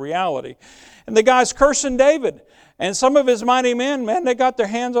becomes your reality. And the guy's cursing David. And some of his mighty men, man, they got their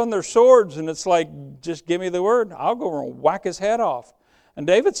hands on their swords. And it's like, just give me the word. I'll go over and whack his head off. And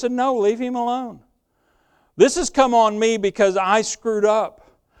David said, no, leave him alone. This has come on me because I screwed up.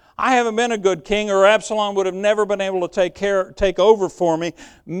 I haven't been a good king, or Absalom would have never been able to take over for me.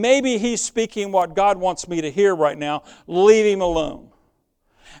 Maybe he's speaking what God wants me to hear right now. Leave him alone.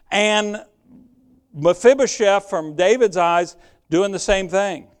 And Mephibosheth, from David's eyes, doing the same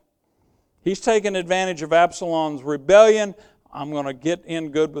thing. He's taking advantage of Absalom's rebellion. I'm going to get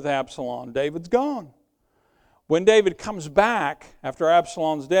in good with Absalom. David's gone. When David comes back after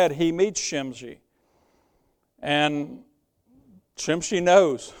Absalom's dead, he meets Shimshi. And Shimshi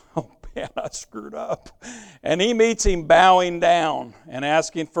knows, oh man, I screwed up. And he meets him bowing down and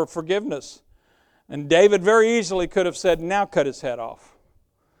asking for forgiveness. And David very easily could have said, now cut his head off.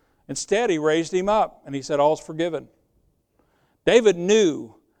 Instead, he raised him up and he said, all's forgiven. David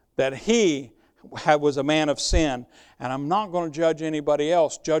knew that he was a man of sin, and I'm not going to judge anybody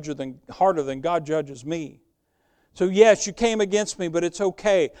else harder than God judges me. So yes, you came against me, but it's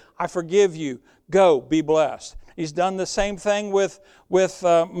okay. I forgive you. Go, be blessed. He's done the same thing with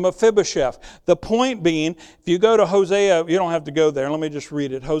Mephibosheth. The point being, if you go to Hosea, you don't have to go there. Let me just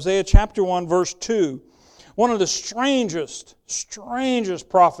read it. Hosea chapter 1, verse 2. One of the strangest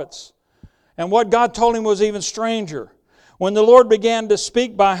prophets. And what God told him was even stranger. When the Lord began to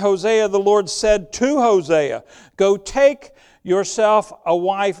speak by Hosea, the Lord said to Hosea, go take yourself a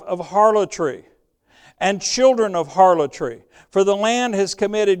wife of harlotry and children of harlotry. For the land has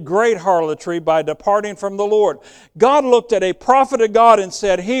committed great harlotry by departing from the Lord. God looked at a prophet of God and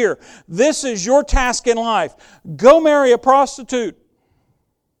said, here, this is your task in life. Go marry a prostitute.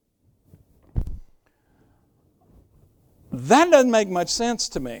 That doesn't make much sense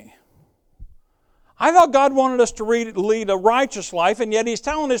to me. I thought God wanted us to lead a righteous life, and yet He's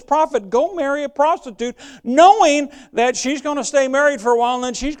telling His prophet, go marry a prostitute, knowing that she's going to stay married for a while, and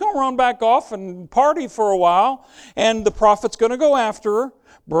then she's going to run back off and party for a while, and the prophet's going to go after her,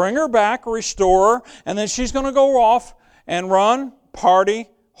 bring her back, restore her, and then she's going to go off and run, party,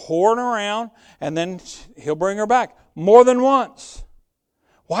 whoring around, and then He'll bring her back more than once.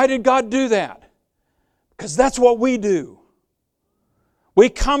 Why did God do that? Because that's what we do. We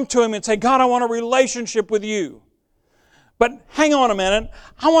come to Him and say, God, I want a relationship with You. But hang on a minute.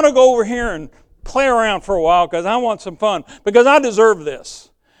 I want to go over here and play around for a while because I want some fun. Because I deserve this.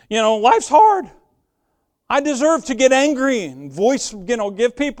 You know, life's hard. I deserve to get angry and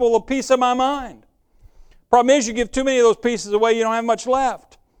give people a piece of my mind. Problem is, you give too many of those pieces away, you don't have much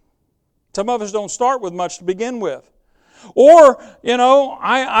left. Some of us don't start with much to begin with. Or,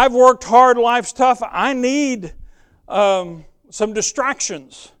 I've worked hard, life's tough, I need some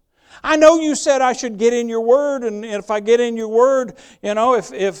distractions. I know you said I should get in your word, and if I get in your word,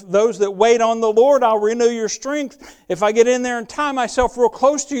 if those that wait on the Lord, I'll renew your strength. If I get in there and tie myself real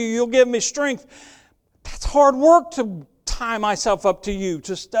close to you, you'll give me strength. That's hard work to tie myself up to you,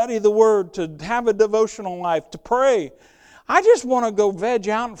 to study the word, to have a devotional life, to pray. I just want to go veg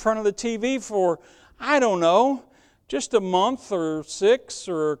out in front of the TV for, I don't know, just a month or 6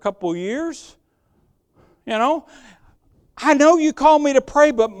 or a couple years. I know you called me to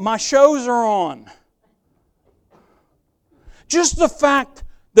pray, but my shows are on. Just the fact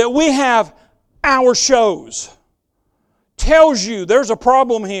that we have our shows tells you there's a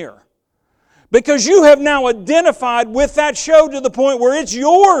problem here. Because you have now identified with that show to the point where it's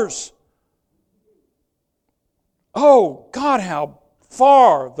yours. Oh, God, how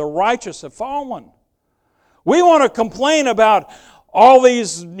far the righteous have fallen. We want to complain about all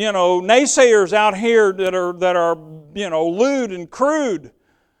these, naysayers out here that are lewd and crude.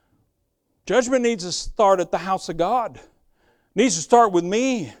 Judgment needs to start at the house of God. It needs to start with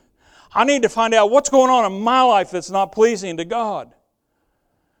me. I need to find out what's going on in my life that's not pleasing to God.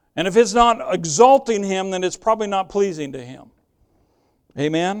 And if it's not exalting Him, then it's probably not pleasing to Him.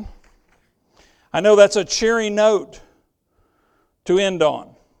 Amen? I know that's a cheery note to end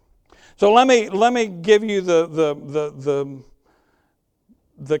on. So let me give you the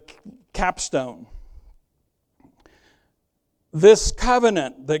capstone. This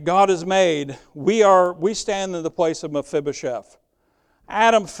covenant that God has made, we stand in the place of Mephibosheth.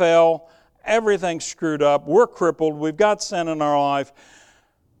 Adam fell, everything's screwed up, we're crippled, we've got sin in our life.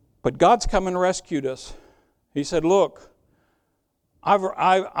 But God's come and rescued us. He said, look,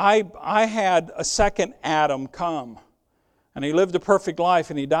 I had a second Adam come. And he lived a perfect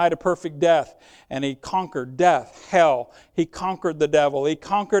life and he died a perfect death. And he conquered death, hell. He conquered the devil. He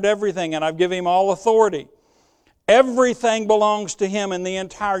conquered everything, and I've given him all authority. Everything belongs to him in the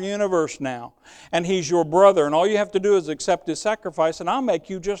entire universe now. And he's your brother. And all you have to do is accept his sacrifice, and I'll make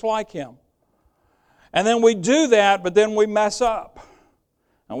you just like him. And then we do that, but then we mess up.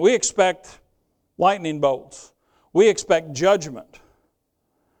 And we expect lightning bolts. We expect judgment.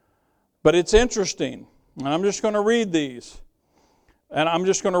 But it's interesting. And I'm just going to read these. And I'm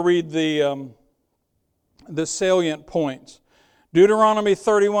just going to read the salient points. Deuteronomy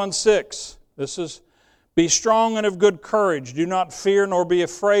 31:6. This is, be strong and of good courage. Do not fear nor be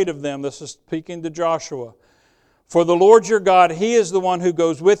afraid of them. This is speaking to Joshua. For the Lord your God, He is the one who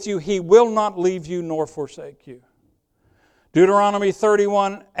goes with you. He will not leave you nor forsake you. Deuteronomy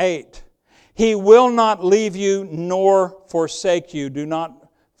 31:8. He will not leave you nor forsake you. Do not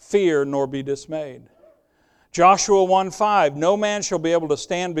fear nor be dismayed. Joshua 1:5. No man shall be able to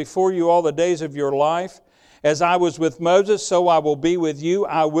stand before you all the days of your life. As I was with Moses, so I will be with you.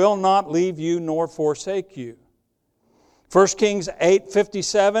 I will not leave you nor forsake you. 1 Kings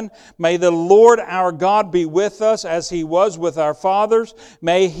 8:57. May the Lord our God be with us as He was with our fathers.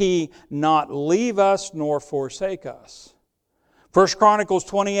 May He not leave us nor forsake us. 1 Chronicles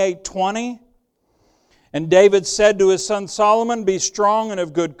 28:20. And David said to his son Solomon, be strong and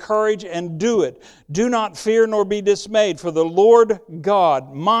of good courage, and do it. Do not fear nor be dismayed, for the Lord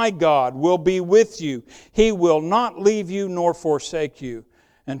God, my God, will be with you. He will not leave you nor forsake you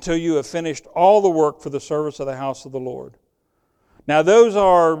until you have finished all the work for the service of the house of the Lord. Now those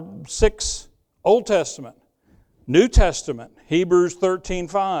are 6 Old Testament. New Testament, Hebrews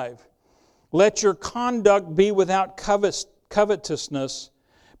 13:5. Let your conduct be without covetousness.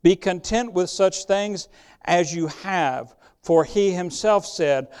 Be content with such things as you have, for He Himself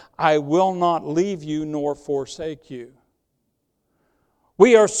said, I will not leave you nor forsake you.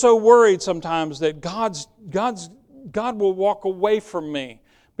 We are so worried sometimes that God will walk away from me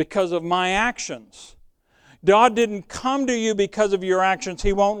because of my actions. God didn't come to you because of your actions.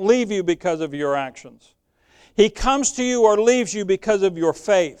 He won't leave you because of your actions. He comes to you or leaves you because of your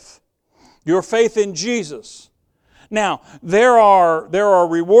faith in Jesus. Now, there are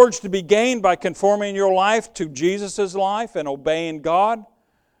rewards to be gained by conforming your life to Jesus' life and obeying God.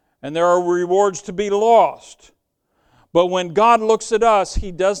 And there are rewards to be lost. But when God looks at us,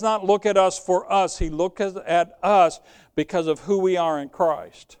 He does not look at us for us. He looks at us because of who we are in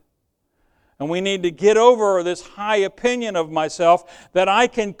Christ. And we need to get over this high opinion of myself that I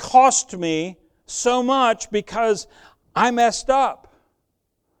can cost me so much because I messed up.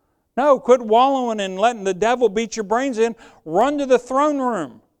 No, quit wallowing and letting the devil beat your brains in. Run to the throne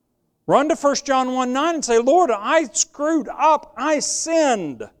room. Run to 1 John 1:9 and say, Lord, I screwed up. I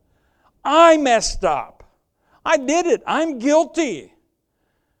sinned. I messed up. I did it. I'm guilty.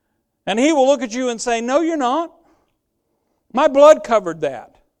 And He will look at you and say, no, you're not. My blood covered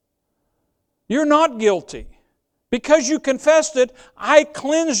that. You're not guilty. Because you confessed it, I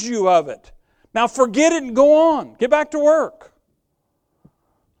cleansed you of it. Now forget it and go on. Get back to work.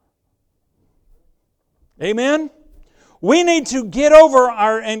 Amen? We need to get over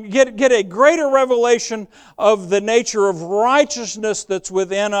and get a greater revelation of the nature of righteousness that's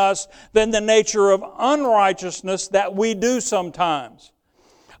within us than the nature of unrighteousness that we do sometimes.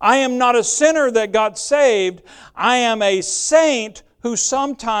 I am not a sinner that got saved. I am a saint who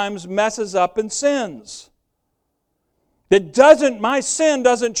sometimes messes up and sins. My sin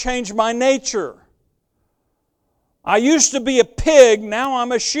doesn't change my nature. I used to be a pig, now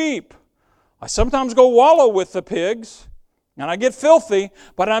I'm a sheep. I sometimes go wallow with the pigs, and I get filthy,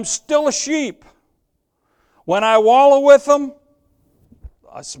 but I'm still a sheep. When I wallow with them,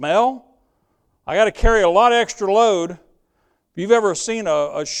 I smell. I got to carry a lot of extra load. If you've ever seen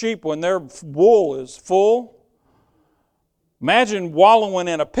a sheep when their wool is full, imagine wallowing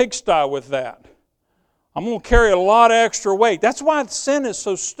in a pigsty with that. I'm going to carry a lot of extra weight. That's why sin is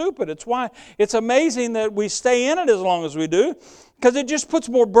so stupid. It's why it's amazing that we stay in it as long as we do, because it just puts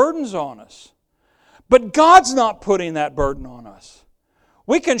more burdens on us. But God's not putting that burden on us.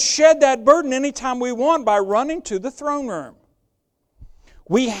 We can shed that burden anytime we want by running to the throne room.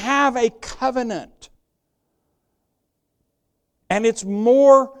 We have a covenant. And it's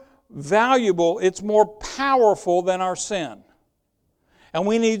more valuable, it's more powerful than our sin. And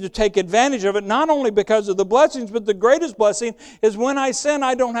we need to take advantage of it, not only because of the blessings, but the greatest blessing is when I sin,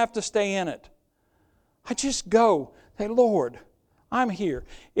 I don't have to stay in it. I just go, say, Lord, I'm here.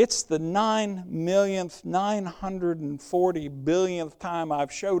 It's the 9,940 billionth time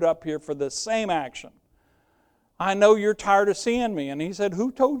I've showed up here for the same action. I know you're tired of seeing me. And He said,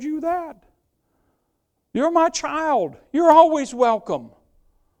 who told you that? You're my child. You're always welcome.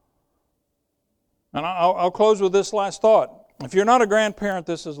 And I'll close with this last thought. If you're not a grandparent,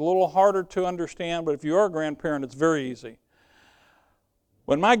 this is a little harder to understand, but if you are a grandparent, it's very easy.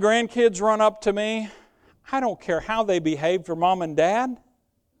 When my grandkids run up to me, I don't care how they behave for mom and dad.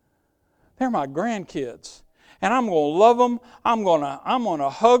 They're my grandkids. And I'm going to love them. I'm going to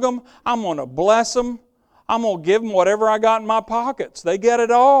hug them. I'm going to bless them. I'm going to give them whatever I got in my pockets. They get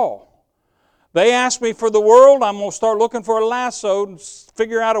it all. They ask me for the world, I'm going to start looking for a lasso and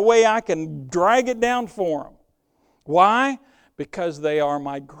figure out a way I can drag it down for them. Why? Because they are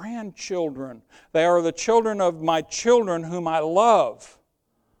my grandchildren. They are the children of my children whom I love.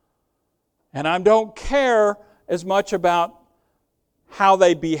 And I don't care as much about how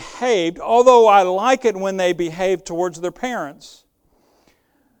they behaved, although I like it when they behave towards their parents.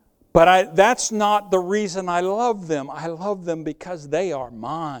 But that's not the reason I love them. I love them because they are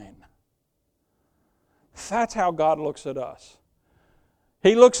mine. That's how God looks at us.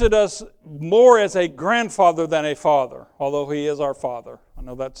 He looks at us more as a grandfather than a father, although He is our Father. I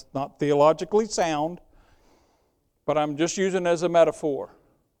know that's not theologically sound, but I'm just using it as a metaphor.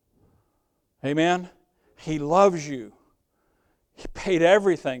 Amen? He loves you. He paid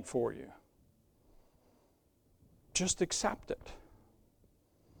everything for you. Just accept it.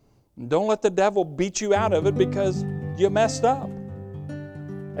 And don't let the devil beat you out of it because you messed up.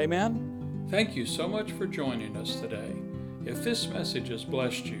 Amen? Thank you so much for joining us today. If this message has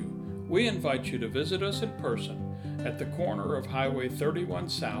blessed you, we invite you to visit us in person at the corner of Highway 31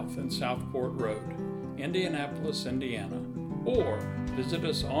 South and Southport Road, Indianapolis, Indiana, or visit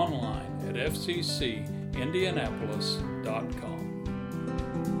us online at fccindianapolis.com.